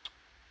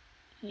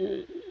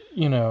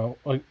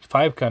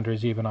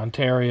 countries even: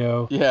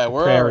 Ontario,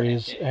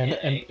 Prairies,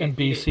 and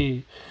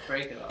BC.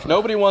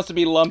 Nobody wants to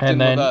be lumped in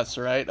with us,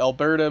 right?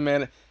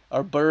 Alberta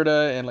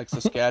and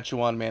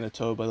Saskatchewan,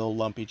 Manitoba, they'll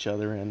lump each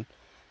other in.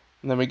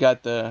 And then we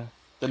got the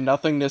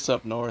nothingness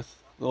up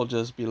north. They'll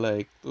just be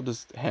they'll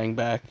just hang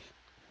back.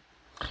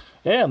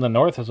 Yeah, and the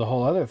north is a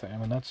whole other thing. I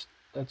mean, that's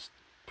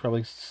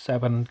probably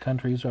 7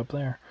 countries up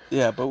there.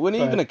 Yeah, but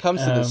even it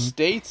comes to the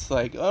states,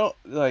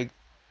 they're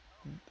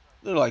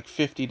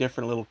 50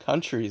 different little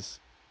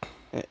countries,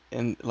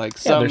 and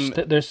some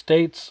their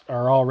states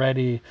are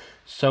already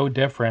so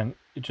different,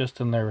 just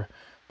in their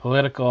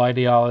political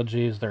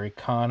ideologies, their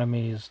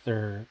economies.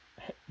 They're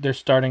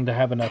starting to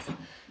have enough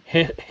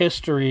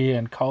history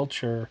and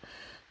culture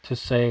to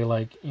say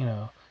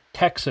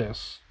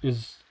Texas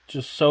is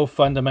just so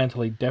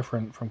fundamentally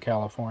different from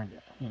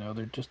California.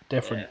 They're just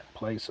different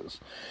places,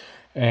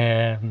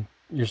 and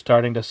you're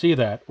starting to see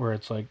that where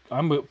it's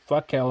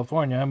fuck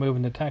California, I'm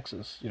moving to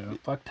Texas.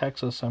 Fuck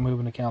Texas, I'm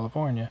moving to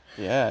California.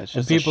 Yeah, it's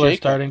just and people are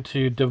starting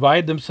to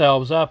divide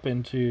themselves up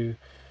into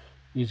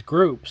these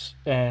groups,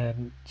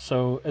 and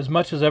so as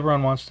much as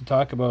everyone wants to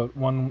talk about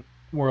one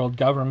world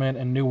government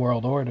and new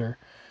world order,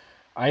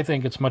 I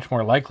think it's much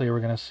more likely we're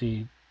going to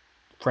see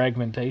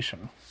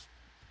fragmentation.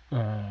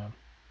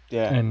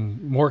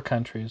 And more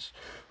countries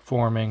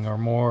forming, or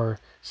more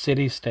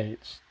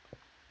city-states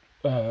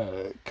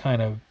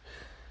kind of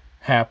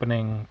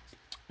happening,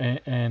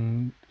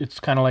 and it's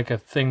kind of like a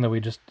thing that we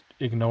just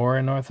ignore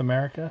in North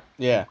America.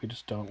 Yeah. We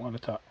just don't want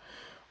to talk.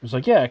 It's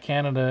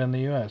Canada and the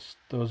U.S.,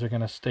 those are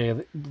going to stay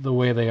the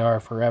way they are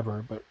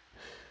forever, but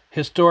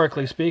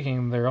historically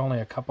speaking, they're only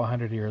a couple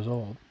hundred years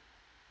old.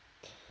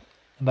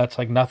 And that's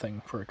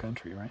nothing for a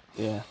country, right?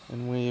 Yeah,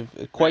 and we've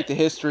quite the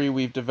history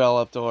we've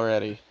developed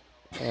already.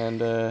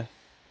 And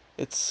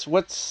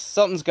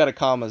something's got to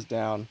calm us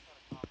down.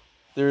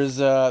 There's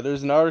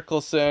an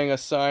article saying a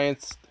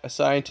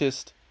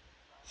scientist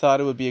thought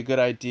it would be a good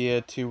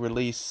idea to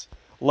release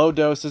low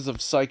doses of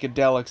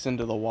psychedelics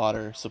into the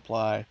water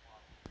supply.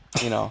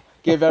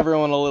 Give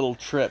everyone a little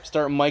trip.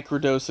 Start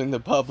microdosing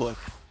the public.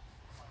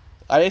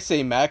 I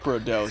say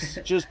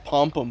macrodose. Just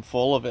pump them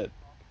full of it.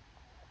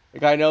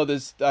 Like, I know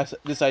this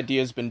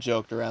idea has been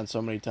joked around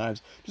so many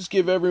times. Just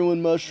give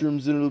everyone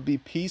mushrooms and it'll be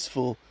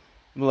peaceful.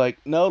 I'm like,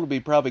 no, it'll be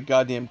probably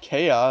goddamn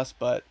chaos,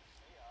 but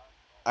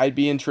I'd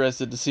be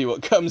interested to see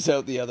what comes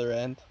out the other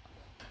end.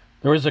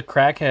 There was a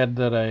crackhead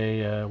that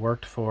I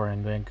worked for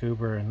in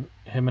Vancouver, and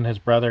him and his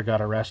brother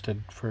got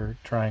arrested for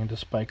trying to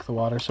spike the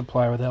water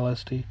supply with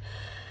LSD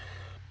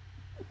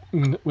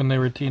when they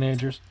were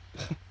teenagers.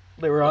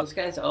 Those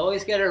guys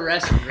always get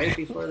arrested right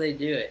before they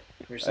do it.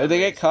 They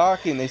get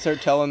cocky and they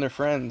start telling their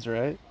friends,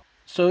 right?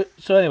 So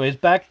anyways,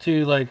 back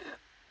to like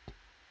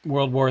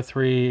World War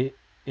III,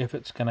 if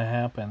it's going to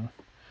happen.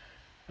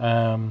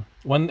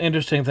 One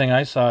interesting thing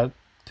I saw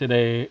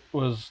today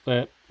was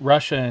that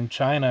Russia and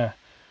China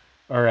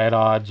are at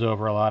odds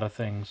over a lot of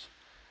things.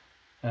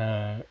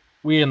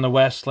 We in the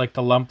West like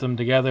to lump them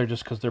together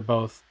just because they're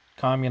both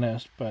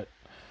communist, but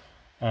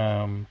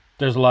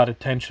there's a lot of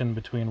tension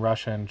between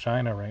Russia and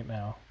China right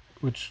now,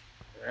 which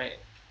right.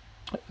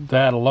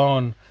 That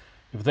alone,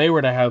 if they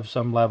were to have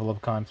some level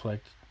of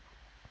conflict,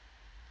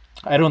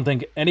 I don't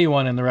think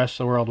anyone in the rest of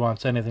the world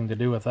wants anything to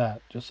do with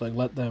that. Just like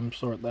let them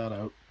sort that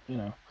out, you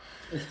know.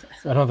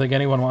 I don't think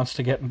anyone wants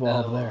to get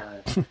involved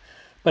there.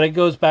 But it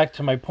goes back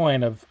to my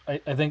point of I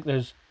think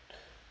there's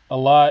a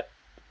lot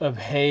of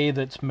hay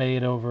that's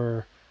made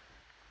over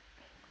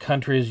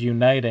countries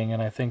uniting,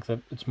 and I think that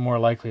it's more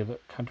likely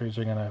that countries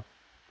are going to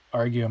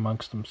argue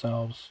amongst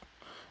themselves,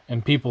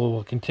 and people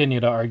will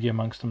continue to argue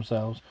amongst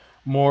themselves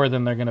more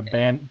than they're going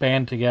to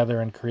band together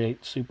and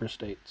create super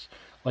states.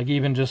 Like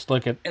even just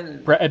look at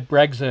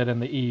Brexit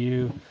and the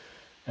EU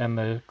and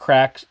the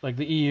cracks. Like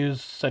the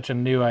EU's such a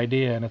new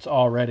idea, and it's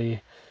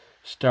already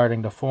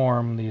starting to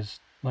form these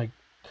like.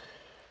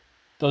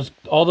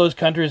 All those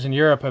countries in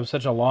Europe have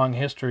such a long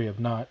history of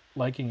not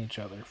liking each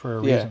other for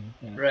a reason.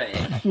 You know? Right.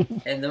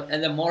 and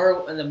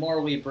the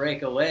more we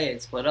break away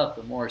and split up,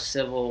 the more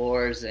civil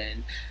wars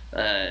and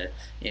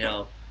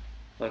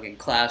fucking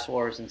class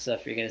wars and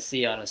stuff you're gonna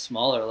see on a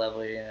smaller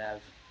level. You're gonna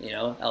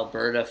have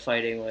Alberta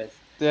fighting with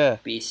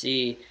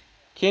BC.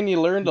 Can you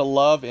learn to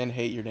love and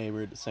hate your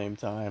neighbor at the same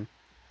time?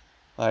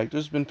 Like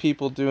there's been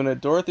people doing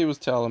it. Dorothy was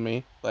telling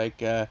me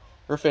like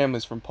her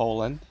family's from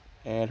Poland.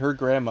 And her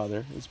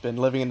grandmother has been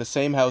living in the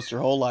same house her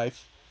whole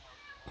life,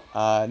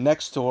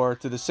 next door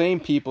to the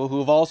same people who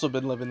have also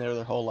been living there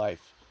their whole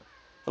life.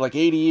 For like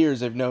 80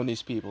 years, they've known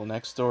these people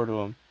next door to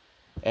them.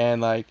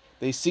 And, like,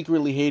 they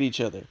secretly hate each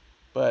other.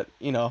 But,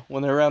 you know,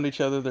 when they're around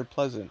each other, they're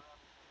pleasant.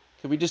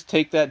 Can we just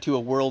take that to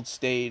a world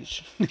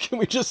stage? Can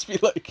we just be,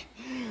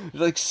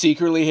 like,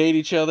 secretly hate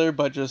each other,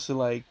 but just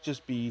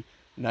be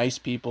nice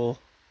people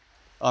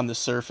on the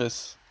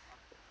surface?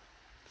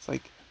 It's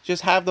like...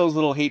 Just have those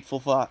little hateful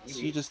thoughts.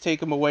 You just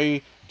take them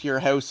away to your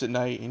house at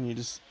night and you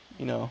just,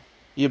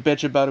 you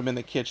bitch about them in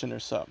the kitchen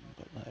or something.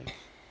 But, like,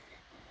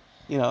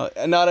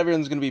 and not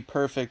everyone's going to be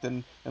perfect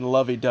and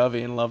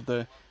lovey-dovey and love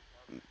the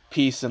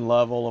peace and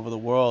love all over the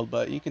world,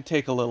 but you can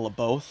take a little of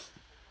both.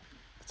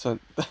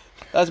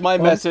 That's my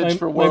message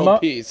for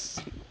world peace.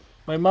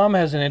 My mom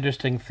has an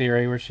interesting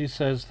theory where she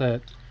says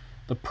that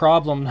the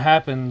problem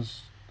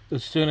happens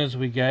as soon as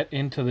we get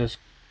into this,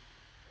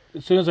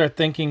 as soon as our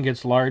thinking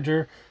gets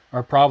larger,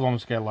 our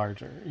problems get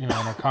larger, and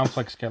our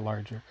conflicts get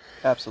larger.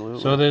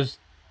 Absolutely. So there's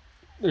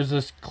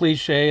this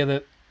cliche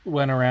that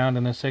went around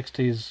in the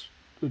 60s,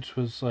 which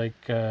was like,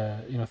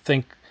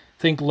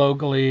 think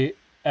locally,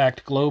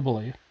 act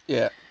globally.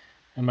 Yeah.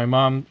 And my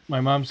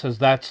mom says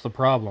that's the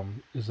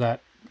problem, is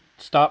that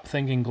stop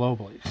thinking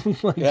globally.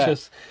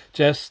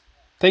 Just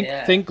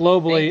think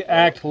globally,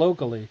 act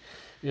locally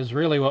is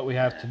really what we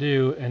have to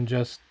do. And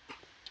just,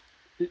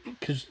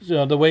 because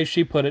the way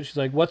she put it, she's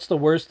like, what's the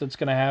worst that's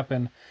going to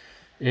happen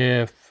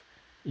if,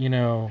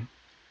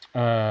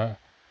 Otterville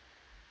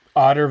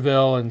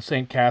and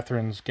St.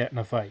 Catharines get in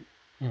a fight?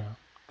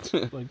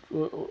 Like,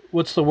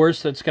 what's the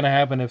worst that's going to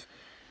happen if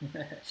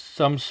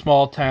some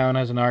small town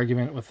has an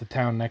argument with the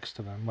town next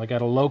to them? Like,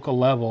 at a local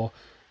level,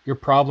 your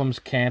problems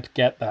can't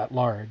get that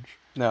large.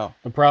 No.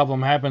 The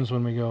problem happens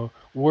when we go,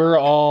 we're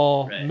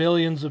all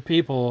millions of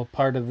people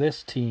part of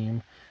this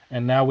team,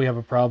 and now we have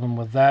a problem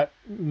with that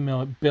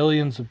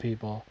billions of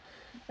people,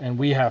 and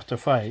we have to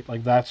fight.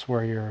 Like, that's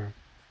where you're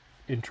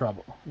in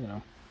trouble,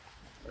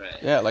 Right.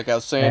 Yeah, like I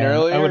was saying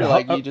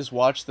earlier, you just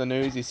watch the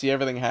news, you see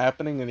everything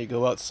happening, and you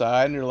go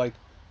outside, and you're like,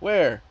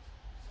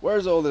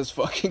 where's all this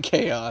fucking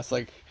chaos?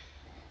 Like,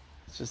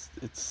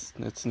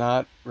 it's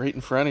not right in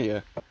front of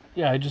you.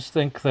 Yeah, I just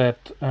think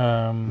that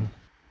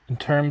in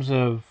terms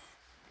of,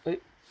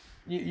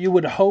 you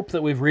would hope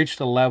that we've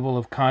reached a level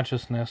of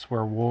consciousness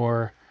where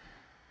war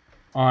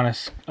on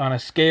a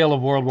scale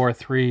of World War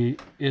III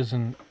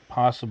isn't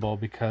possible,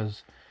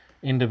 because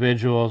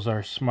individuals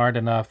are smart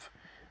enough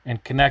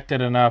and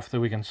connected enough that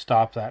we can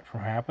stop that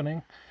from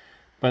happening.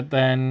 But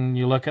then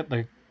you look at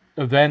the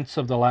events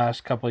of the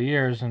last couple of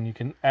years, and you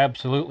can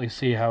absolutely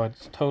see how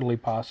it's totally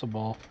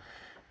possible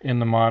in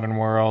the modern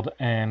world,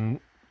 and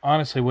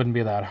honestly wouldn't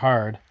be that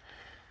hard.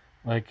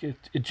 Like,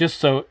 it's just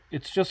so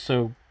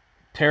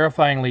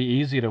terrifyingly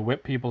easy to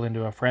whip people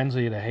into a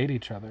frenzy to hate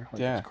each other.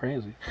 Like, Yeah. It's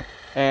crazy.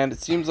 And it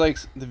seems like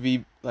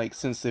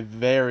since the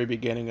very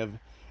beginning of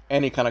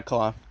any kind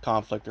of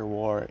conflict or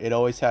war, it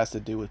always has to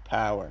do with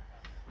power.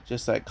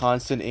 Just that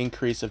constant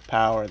increase of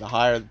power. The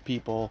higher the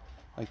people,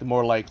 like the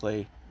more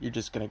likely you're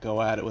just gonna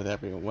go at it with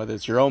everyone, whether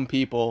it's your own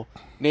people,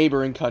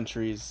 neighboring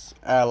countries,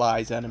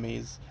 allies,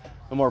 enemies.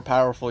 The more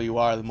powerful you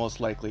are, the most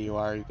likely you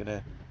are you're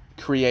gonna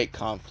create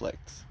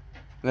conflicts.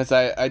 And this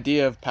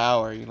idea of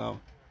power,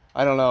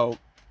 I don't know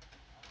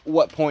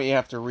what point you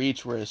have to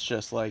reach where it's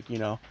just like,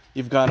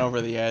 you've gone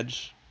over the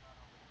edge.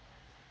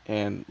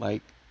 And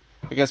like,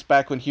 I guess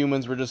back when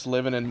humans were just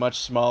living in much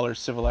smaller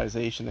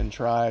civilization and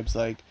tribes,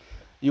 like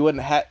you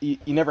wouldn't have you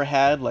never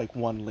had like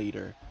one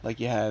leader. Like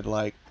you had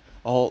like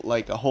a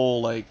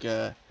whole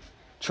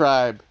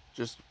tribe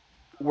just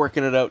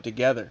working it out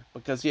together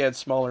because you had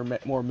smaller,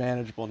 more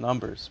manageable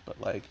numbers.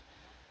 But like,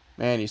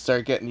 man, you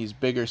start getting these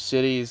bigger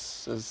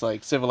cities as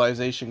like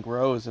civilization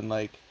grows, and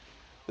like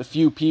the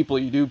few people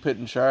you do put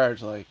in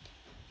charge, like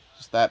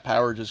just that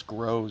power just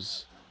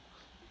grows,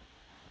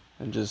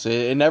 and just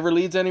it never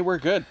leads anywhere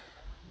good.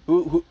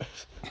 Who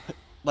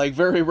like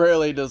very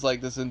rarely does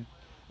like this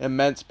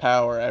immense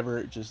power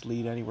ever just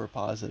lead anywhere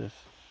positive,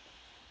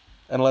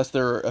 unless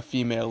they're a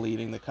female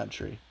leading the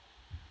country,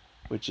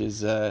 which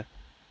is where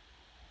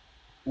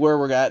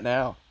we're at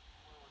now.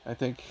 I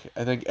think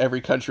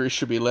every country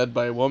should be led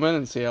by a woman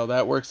and see how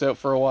that works out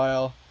for a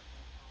while.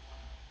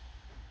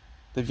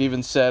 They've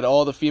even said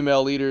all the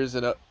female leaders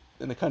in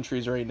the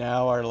countries right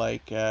now are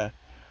like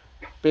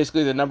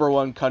basically the number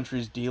one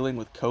countries dealing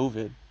with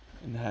COVID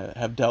and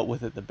have dealt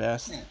with it the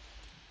best. Yeah.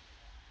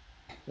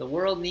 The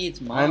world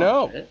needs moms. I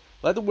know. Right?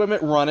 Let the women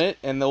run it,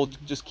 and they'll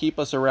just keep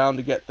us around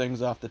to get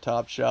things off the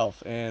top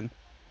shelf. And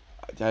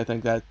I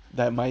think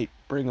that might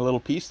bring a little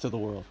peace to the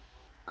world.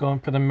 Going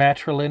for the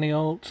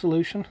matrilineal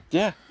solution?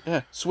 Yeah.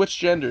 Switch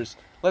genders.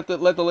 Let the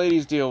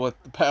ladies deal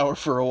with the power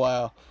for a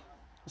while.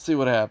 See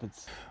what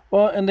happens.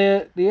 Well, and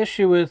the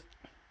issue with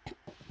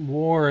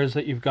war is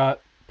that you've got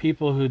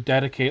people who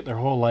dedicate their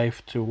whole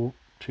life to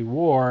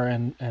war,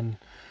 and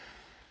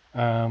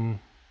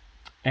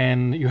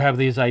you have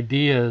these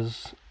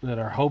ideas that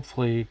are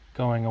hopefully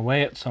going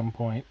away at some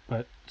point.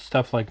 But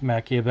stuff like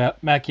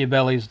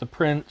Machiavelli's The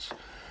Prince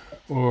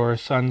or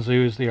Sun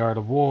Tzu's The Art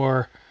of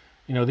War,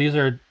 these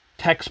are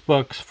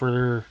textbooks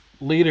for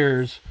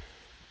leaders,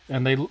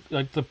 and they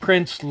like The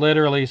Prince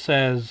literally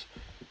says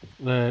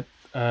that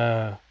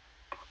a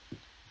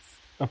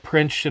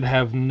prince should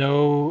have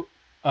no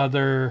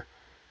other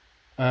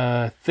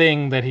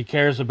thing that he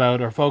cares about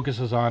or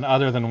focuses on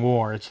other than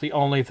war. It's the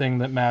only thing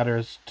that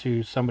matters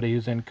to somebody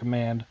who's in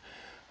command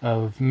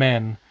of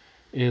men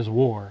is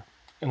war.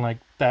 And like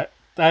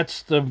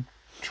that's the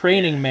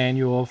training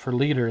manual for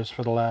leaders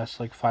for the last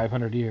like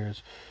 500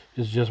 years.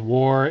 Is just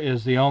war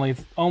is the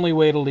only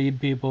way to lead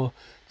people.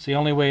 It's the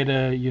only way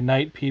to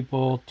unite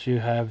people, to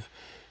have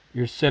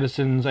your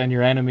citizens and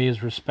your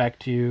enemies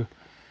respect you.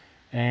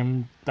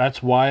 And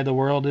that's why the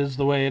world is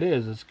the way it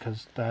is. It's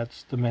because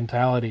that's the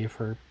mentality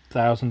for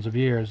thousands of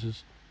years.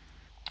 Is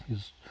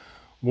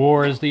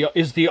war is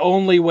the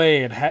only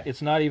way.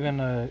 It's not even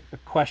a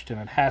question.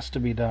 It has to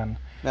be done.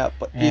 Now,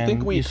 but do you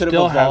think we could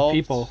have evolved?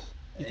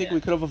 You think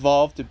we could have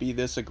evolved to be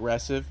this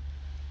aggressive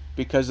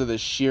because of the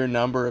sheer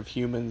number of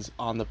humans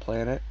on the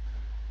planet?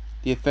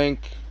 Do you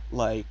think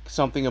like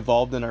something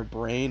evolved in our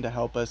brain to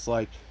help us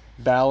like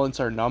balance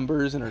our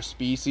numbers and our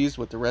species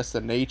with the rest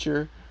of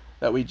nature,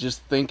 that we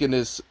just think in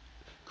this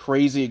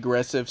crazy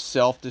aggressive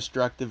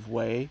self-destructive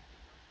way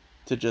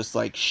to just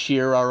like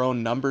shear our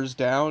own numbers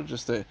down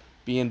just to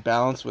be in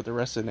balance with the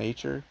rest of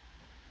nature?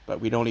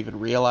 But we don't even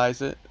realize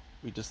it.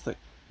 We just think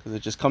because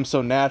it just comes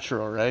so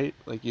natural, right?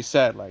 Like you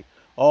said, like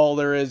all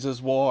there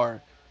is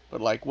war.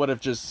 But like what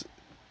if just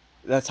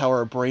that's how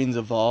our brains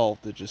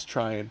evolved, to just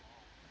try and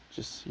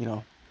just,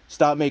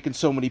 stop making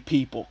so many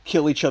people,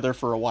 kill each other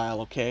for a while,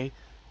 okay?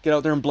 Get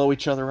out there and blow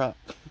each other up.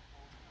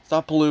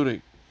 Stop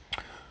polluting.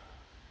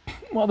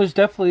 Well, there's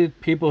definitely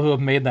people who have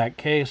made that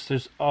case.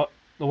 There's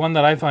the one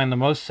that I find the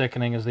most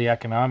sickening is the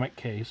economic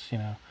case,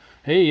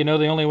 Hey,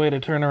 the only way to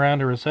turn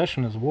around a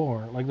recession is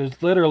war. Like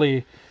there's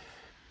literally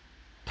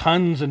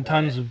tons and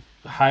tons of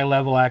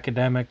high-level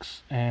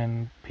academics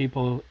and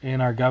people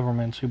in our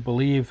governments who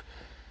believe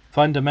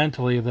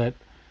fundamentally that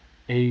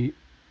a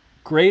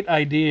great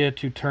idea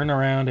to turn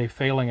around a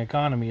failing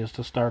economy is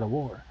to start a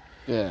war.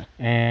 Yeah.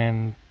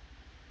 And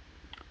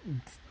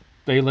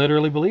they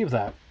literally believe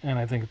that, and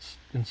I think it's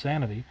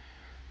insanity.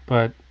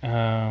 But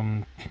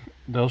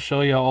they'll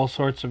show you all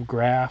sorts of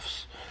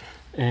graphs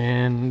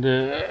and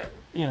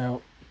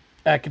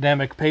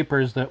academic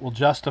papers that will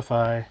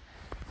justify,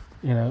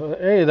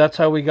 hey, that's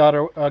how we got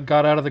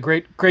out of the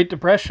Great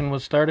Depression,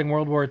 was starting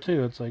World War II.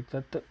 It's like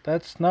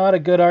that's not a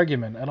good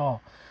argument at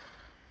all.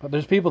 But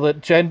there's people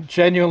that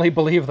genuinely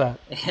believe that.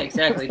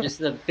 Exactly, just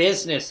the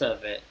business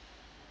of it.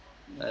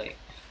 Like,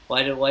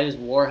 why does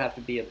war have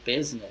to be a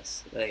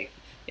business? Like,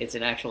 it's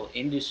an actual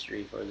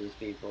industry for these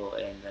people,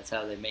 and that's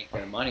how they make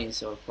their money.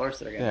 So of course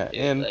they're gonna Yeah, do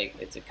it. and Like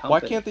it's a why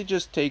company, can't they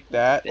just take it's a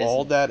that,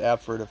 all business. that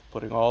effort of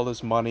putting all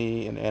this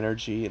money and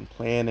energy and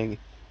planning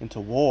into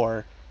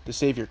war to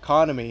save your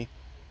economy?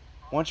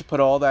 Why don't you put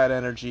all that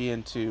energy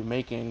into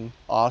making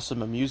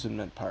awesome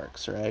amusement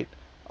parks, right?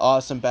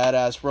 Awesome,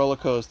 badass roller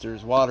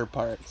coasters, water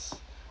parks.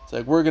 It's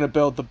like, we're gonna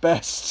build the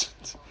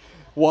best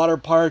water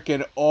park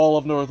in all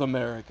of North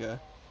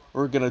America.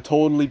 We're gonna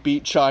totally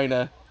beat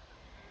China.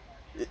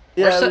 Yeah,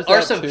 there's Or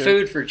that some too.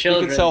 food for We can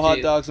children sell hot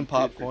too. dogs and Food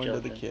for popcorn to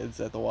the children. kids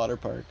at the water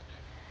park,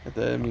 at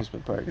the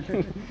amusement park.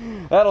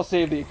 That'll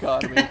save the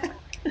economy.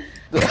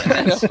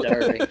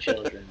 Starving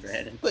children,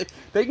 Brandon.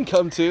 They can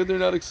come too. They're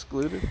not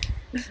excluded.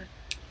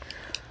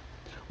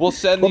 We'll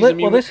send these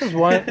Well, this is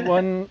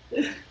one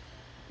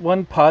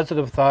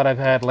positive thought I've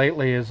had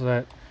lately is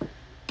that,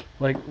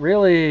 like,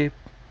 really,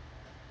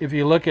 if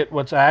you look at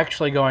what's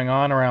actually going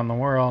on around the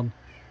world,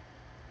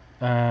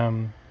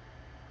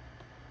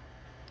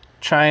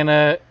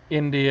 China,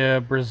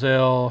 India,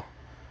 Brazil,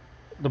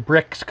 the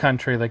BRICS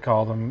country they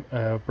call them,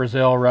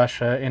 Brazil,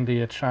 Russia,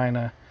 India,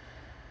 China,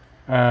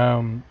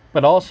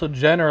 but also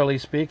generally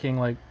speaking,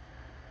 like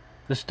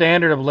the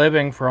standard of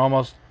living for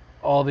almost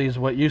all these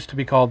what used to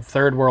be called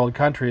third world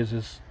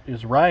countries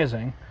is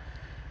rising,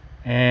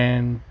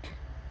 and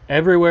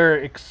everywhere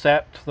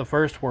except the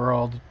first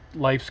world,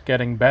 life's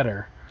getting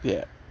better.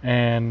 Yeah.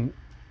 And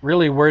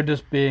really, we're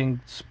just being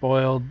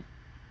spoiled,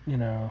 you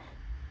know,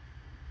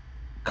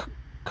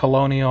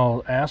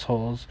 colonial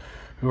assholes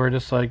who are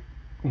just like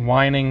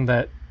whining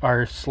that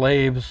our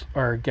slaves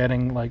are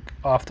getting like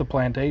off the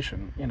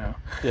plantation, you know.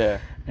 Yeah.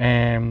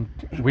 And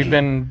we've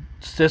been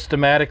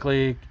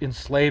systematically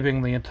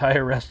enslaving the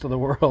entire rest of the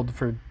world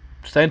for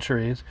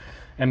centuries,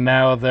 and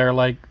now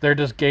they're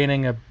just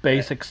gaining a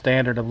basic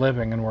standard of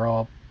living, and we're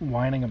all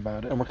whining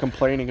about it. And we're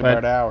complaining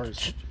about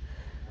ours.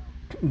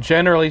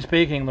 Generally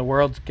speaking, the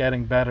world's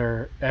getting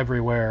better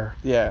everywhere.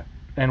 Yeah.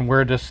 And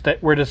we're just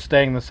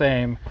staying the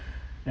same,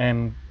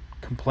 and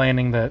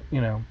complaining that,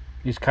 you know,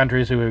 these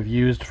countries who have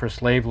used for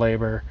slave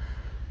labor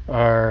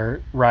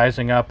are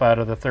rising up out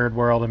of the third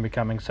world and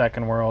becoming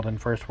second world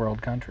and first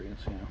world countries,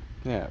 you know.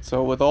 Yeah.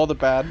 So with all the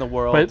bad in the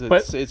world,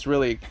 it's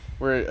really,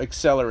 we're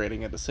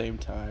accelerating at the same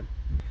time.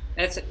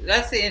 That's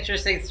the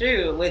interesting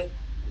thing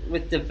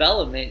with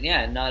development.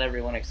 Yeah, not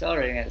everyone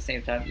accelerating at the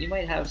same time. You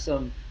might have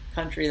some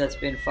country that's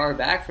been far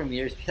back from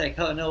yours be like,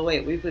 oh no,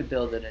 wait, we've been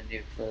building a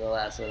nuke for the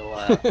last little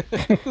while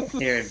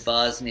here in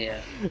Bosnia.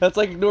 That's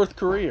like North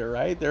Korea,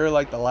 right? They're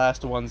like the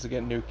last ones to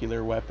get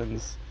nuclear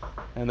weapons,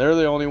 and they're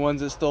the only ones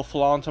that still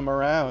flaunt them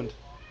around.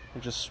 They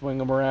just swing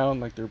them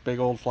around like their big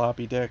old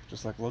floppy dick,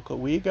 just like, look what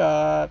we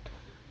got.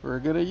 We're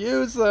gonna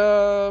use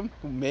them,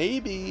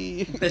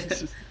 maybe.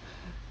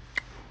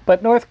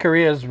 But North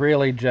Korea is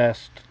really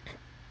just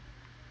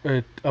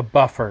a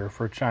buffer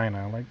for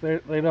China. Like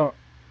they don't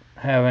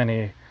have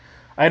any.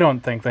 I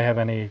don't think they have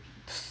any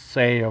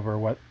say over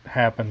what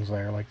happens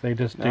there. Like they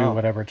just do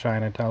whatever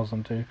China tells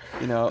them to.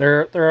 You know,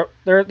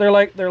 they're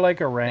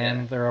like Iran.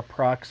 Yeah. They're a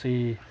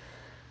proxy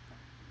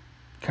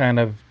kind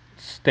of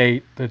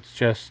state that's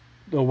just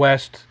the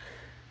West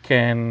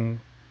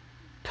can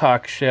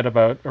talk shit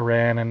about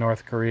Iran and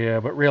North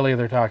Korea, but really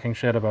they're talking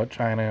shit about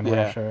China and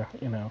Russia.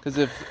 You know, because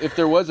if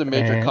there was a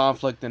major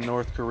conflict in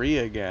North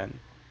Korea again,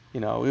 you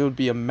know, it would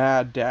be a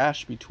mad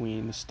dash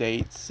between the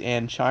States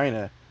and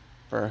China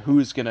for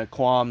who's going to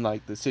calm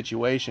like the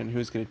situation,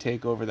 who's going to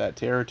take over that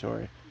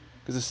territory.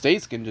 Because the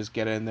States can just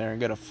get in there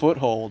and get a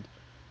foothold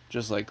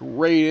just like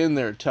right in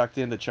there tucked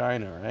into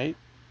China, right?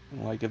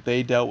 Like if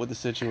they dealt with the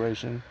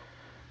situation.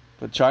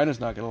 But China's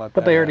not going to let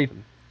that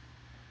happen.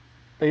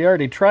 They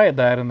already tried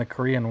that in the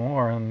Korean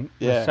War, and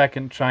the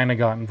second China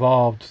got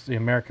involved, the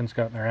Americans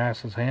got their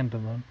asses handed to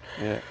them.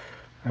 Yeah.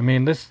 I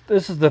mean, this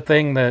is the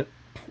thing that,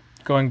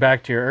 going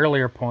back to your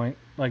earlier point,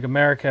 like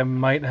America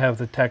might have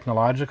the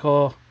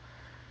technological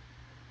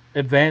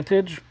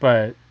advantage,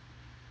 but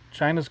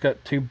China's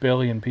got 2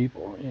 billion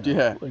people. You know,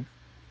 yeah. Like,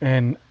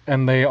 and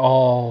they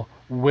all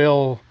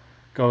will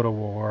go to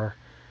war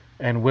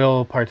and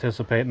will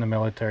participate in the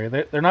military.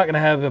 They're not going to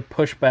have a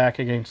pushback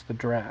against the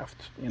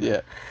draft. You know?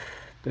 Yeah.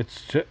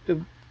 It's just,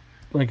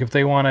 like if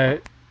they want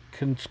to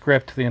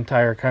conscript the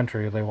entire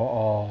country, they will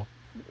all.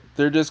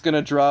 They're just going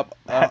to drop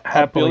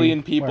a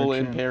billion people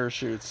in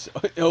parachutes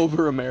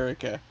over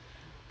America.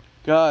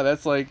 God,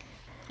 that's like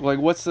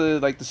what's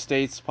the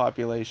States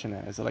population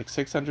at? Is it like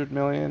 600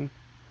 million?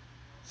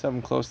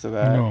 Something close to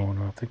that. No,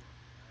 I think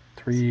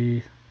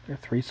three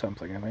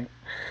something, I think.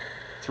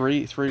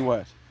 Three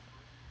what?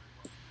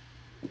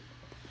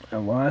 I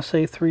want to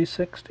say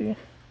 360.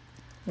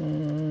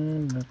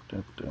 U.S.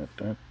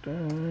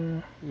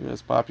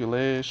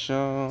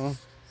 population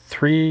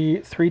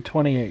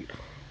 328.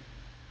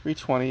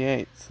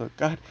 328. So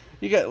God,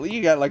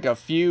 you got like a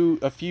few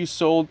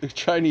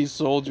Chinese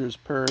soldiers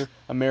per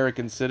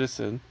American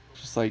citizen.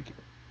 Just like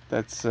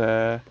that's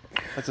a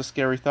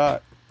scary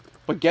thought.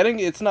 But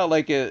it's not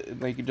like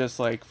you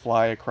just like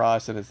fly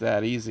across and it's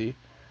that easy.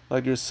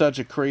 Like there's such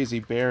a crazy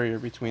barrier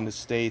between the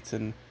States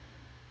and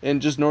in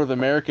just North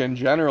America in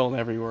general and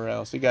everywhere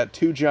else. You got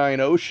two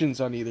giant oceans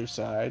on either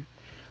side.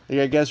 Like,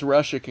 I guess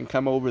Russia can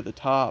come over the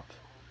top,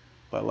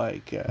 but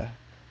like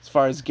as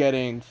far as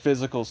getting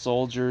physical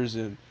soldiers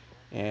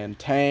and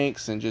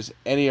tanks and just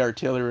any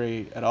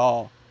artillery at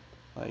all,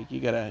 like you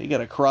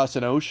gotta cross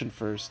an ocean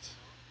first.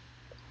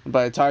 And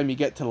by the time you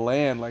get to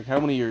land, like how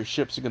many of your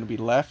ships are gonna be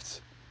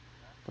left?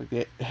 Like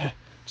they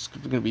just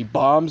gonna be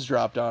bombs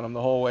dropped on them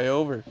the whole way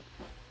over.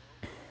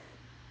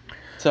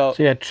 So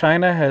yeah,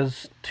 China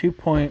has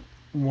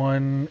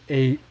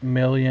 2.18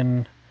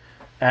 million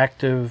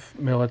active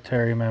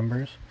military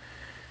members.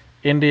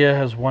 India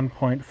has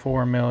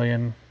 1.4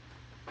 million,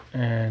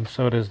 and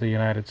so does the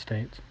United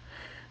States.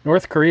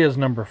 North Korea is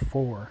number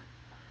 4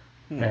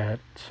 at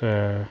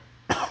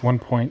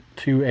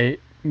 1.28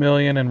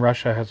 million, and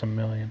Russia has 1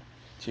 million.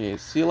 Jeez,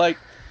 see, like,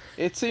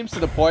 it seems to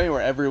the point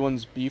where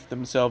everyone's beefed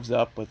themselves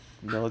up with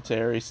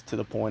militaries to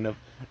the point of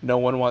no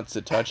one wants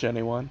to touch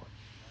anyone.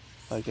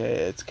 Like,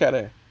 it's kind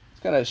of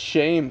a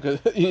shame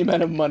because the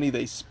amount of money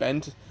they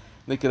spent,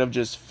 they could have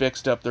just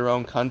fixed up their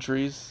own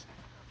countries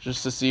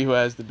just to see who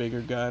has the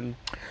bigger gun.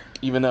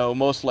 Even though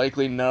most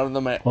likely none of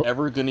them are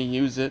ever going to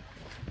use it.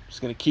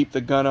 Just going to keep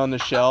the gun on the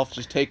shelf,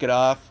 just take it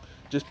off,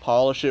 just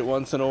polish it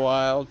once in a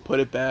while, put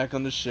it back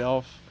on the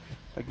shelf.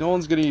 Like, no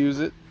one's going to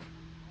use it.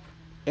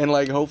 And,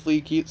 like,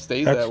 hopefully it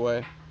stays that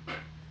way.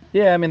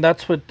 Yeah, I mean,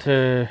 that's what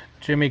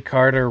Jimmy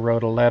Carter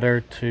wrote a letter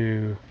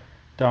to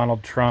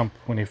Donald Trump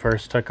when he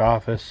first took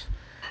office.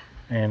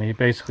 And he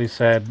basically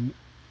said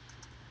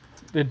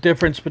the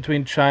difference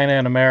between China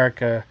and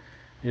America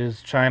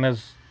is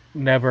China's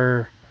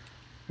never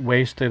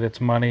wasted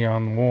its money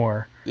on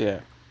war.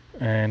 Yeah.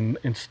 And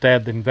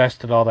instead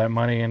invested all that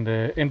money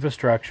into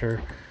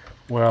infrastructure,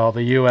 while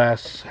the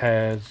U.S.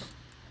 has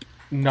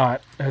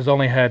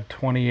only had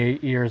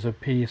 28 years of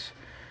peace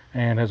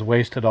and has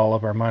wasted all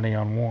of our money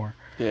on war.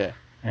 Yeah.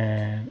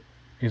 And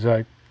he's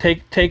like,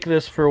 take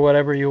this for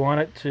whatever you want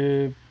it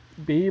to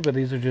be, but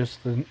these are just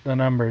the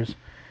numbers.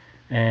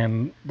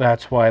 And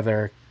that's why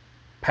they're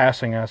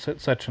passing us at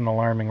such an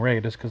alarming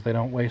rate, is because they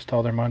don't waste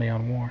all their money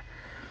on war.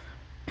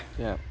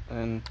 Yeah,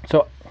 and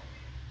so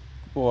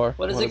war.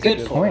 What is it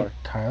good for? Point,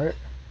 Tyler.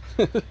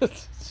 You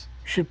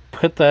should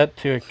put that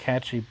to a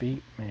catchy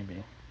beat,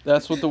 maybe.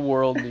 That's what the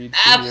world needs to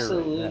hear right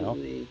now.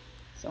 Absolutely.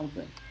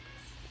 Something.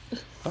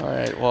 All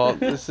right. Well,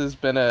 this has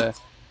been a.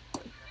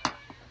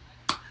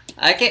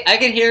 I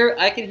can hear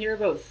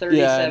about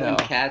 37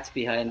 cats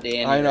behind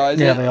Danny. I know.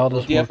 Yeah, they all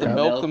just. Do you have to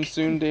milk them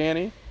soon,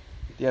 Danny?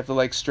 Do you have to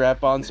like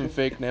strap on some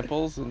fake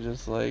nipples and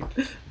just like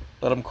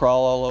let them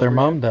crawl all over? Their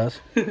mom does.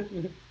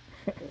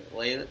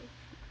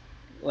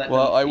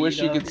 Well, I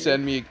wish you could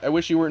send me. I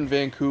wish you were in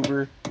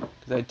Vancouver,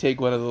 because I'd take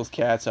one of those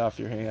cats off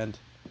your hand.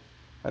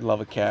 I'd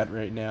love a cat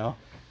right now.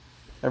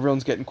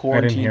 Everyone's getting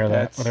quarantined. I didn't hear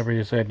pets. that. Whatever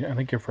you said, I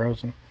think you're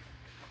frozen.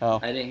 Oh,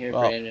 I didn't hear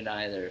Brandon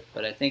either,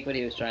 but I think what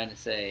he was trying to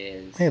say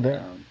is. Hey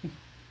there.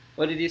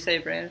 What did you say,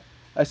 Brandon?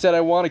 I said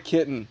I want a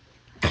kitten.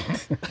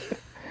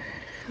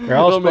 They're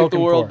all It'll make the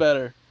world for.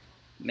 better.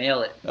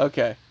 Mail it.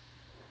 Okay.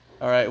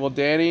 All right. Well,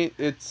 Danny,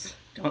 it's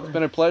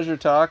been a pleasure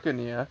talking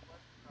to you,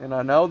 and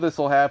I know this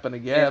will happen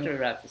again. You have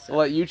to wrap this up. I'll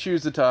let you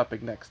choose the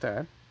topic next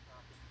time.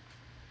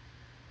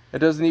 It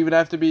doesn't even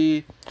have to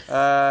be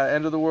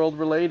end of the world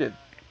related.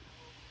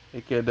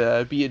 It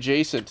could be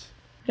adjacent.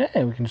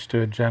 Yeah, we can just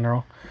do a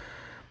general.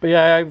 But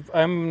yeah,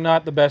 I'm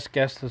not the best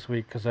guest this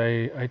week because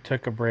I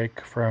took a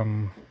break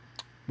from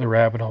the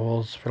rabbit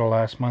holes for the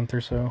last month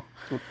or so.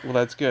 Well,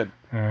 that's good.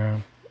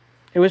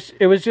 It was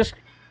just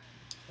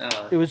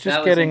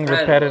getting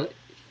repetitive.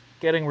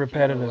 Getting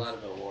repetitive.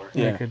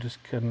 Yeah. I just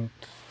couldn't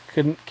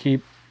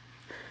keep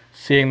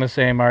seeing the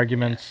same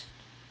arguments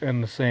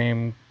and the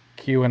same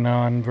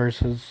QAnon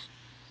versus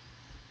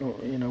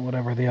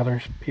whatever the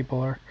other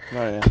people are. Oh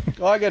yeah.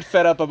 Well, I get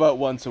fed up about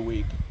once a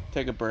week.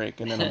 Take a break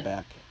and then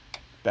I'm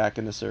back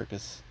in the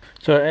circus.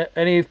 So,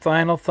 any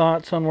final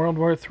thoughts on World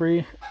War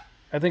III?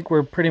 I think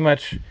we're pretty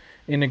much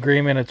in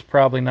agreement. It's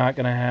probably not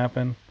going to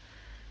happen,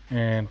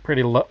 and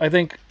pretty low. I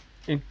think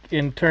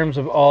in terms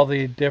of all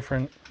the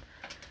different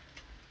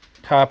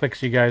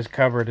topics you guys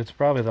covered, it's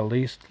probably the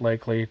least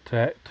likely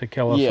to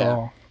kill us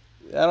all.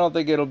 I don't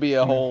think it'll be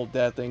a whole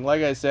death thing.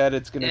 Like I said,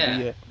 it's going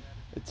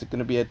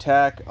to be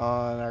attack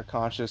on our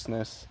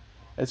consciousness.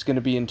 It's going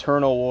to be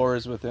internal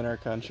wars within our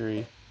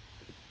country.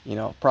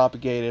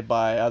 Propagated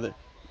by other.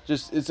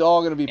 It's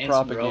all going to be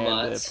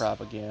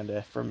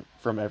propaganda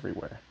from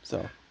everywhere.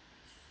 So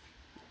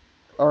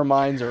our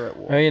minds are at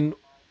war. I mean,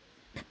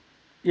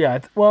 yeah.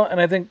 Well,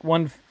 and I think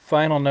one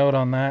final note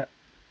on that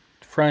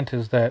front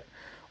is that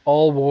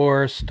all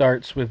war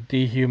starts with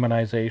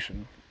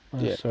dehumanization.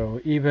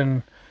 So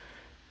even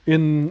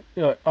in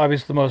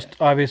obviously the most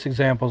obvious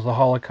example is the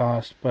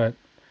Holocaust, but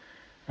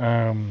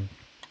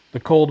the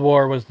Cold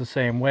War was the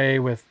same way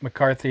with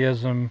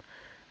McCarthyism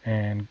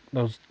and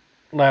those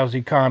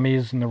lousy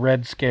commies and the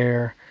Red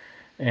Scare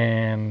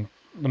and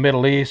the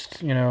Middle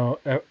East.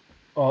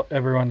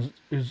 Everyone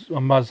who's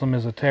a Muslim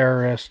is a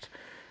terrorist.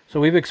 So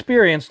we've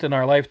experienced in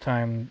our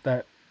lifetime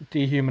that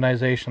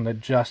dehumanization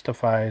that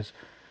justifies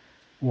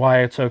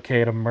why it's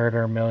okay to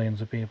murder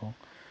millions of people.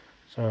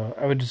 So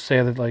I would just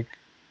say that, like,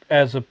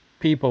 as a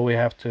people, we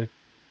have to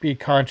be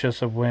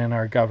conscious of when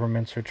our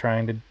governments are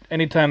trying to,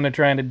 anytime they're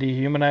trying to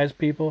dehumanize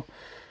people,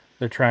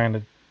 they're trying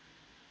to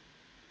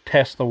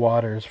test the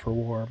waters for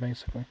war,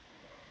 basically.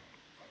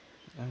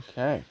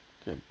 Okay,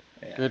 good.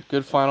 Yeah.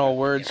 Good final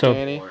words, so,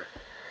 Danny.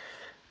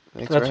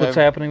 That's what's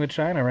happening with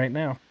China right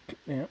now.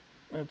 Yeah,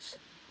 that's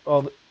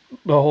all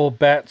the whole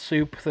bat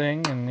soup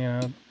thing,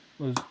 and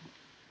was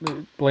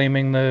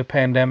blaming the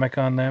pandemic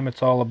on them.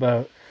 It's all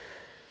about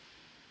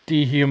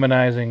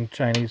dehumanizing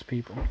Chinese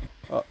people.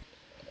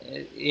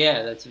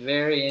 Yeah, that's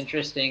very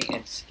interesting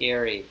and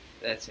scary.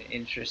 That's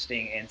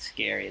interesting and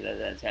scary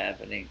that's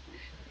happening.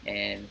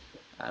 And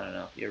I don't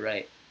know. You're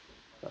right.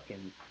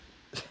 Fucking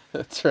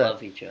that's right.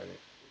 Love each other.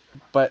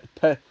 But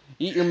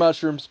eat your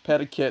mushrooms,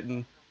 pet a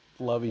kitten,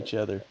 love each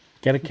other.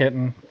 Get a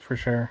kitten for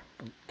sure.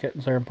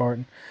 Kittens are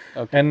important.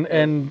 Okay.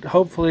 And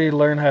hopefully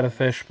learn how to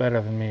fish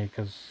better than me,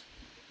 because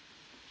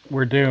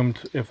we're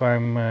doomed if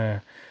I'm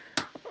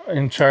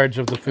in charge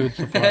of the food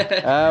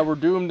supply. We're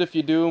doomed if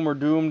you do, and we're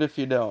doomed if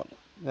you don't.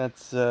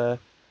 That's the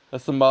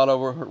motto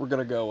we're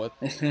gonna go with.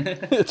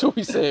 That's what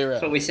we say around.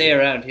 That's what we say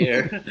around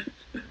here.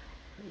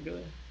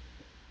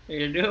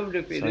 You're doomed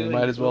if you do. You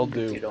might as well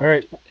do. All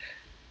right.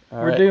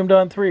 We're doomed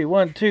on 3.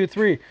 1, 2,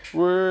 3.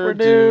 We're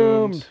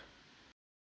doomed.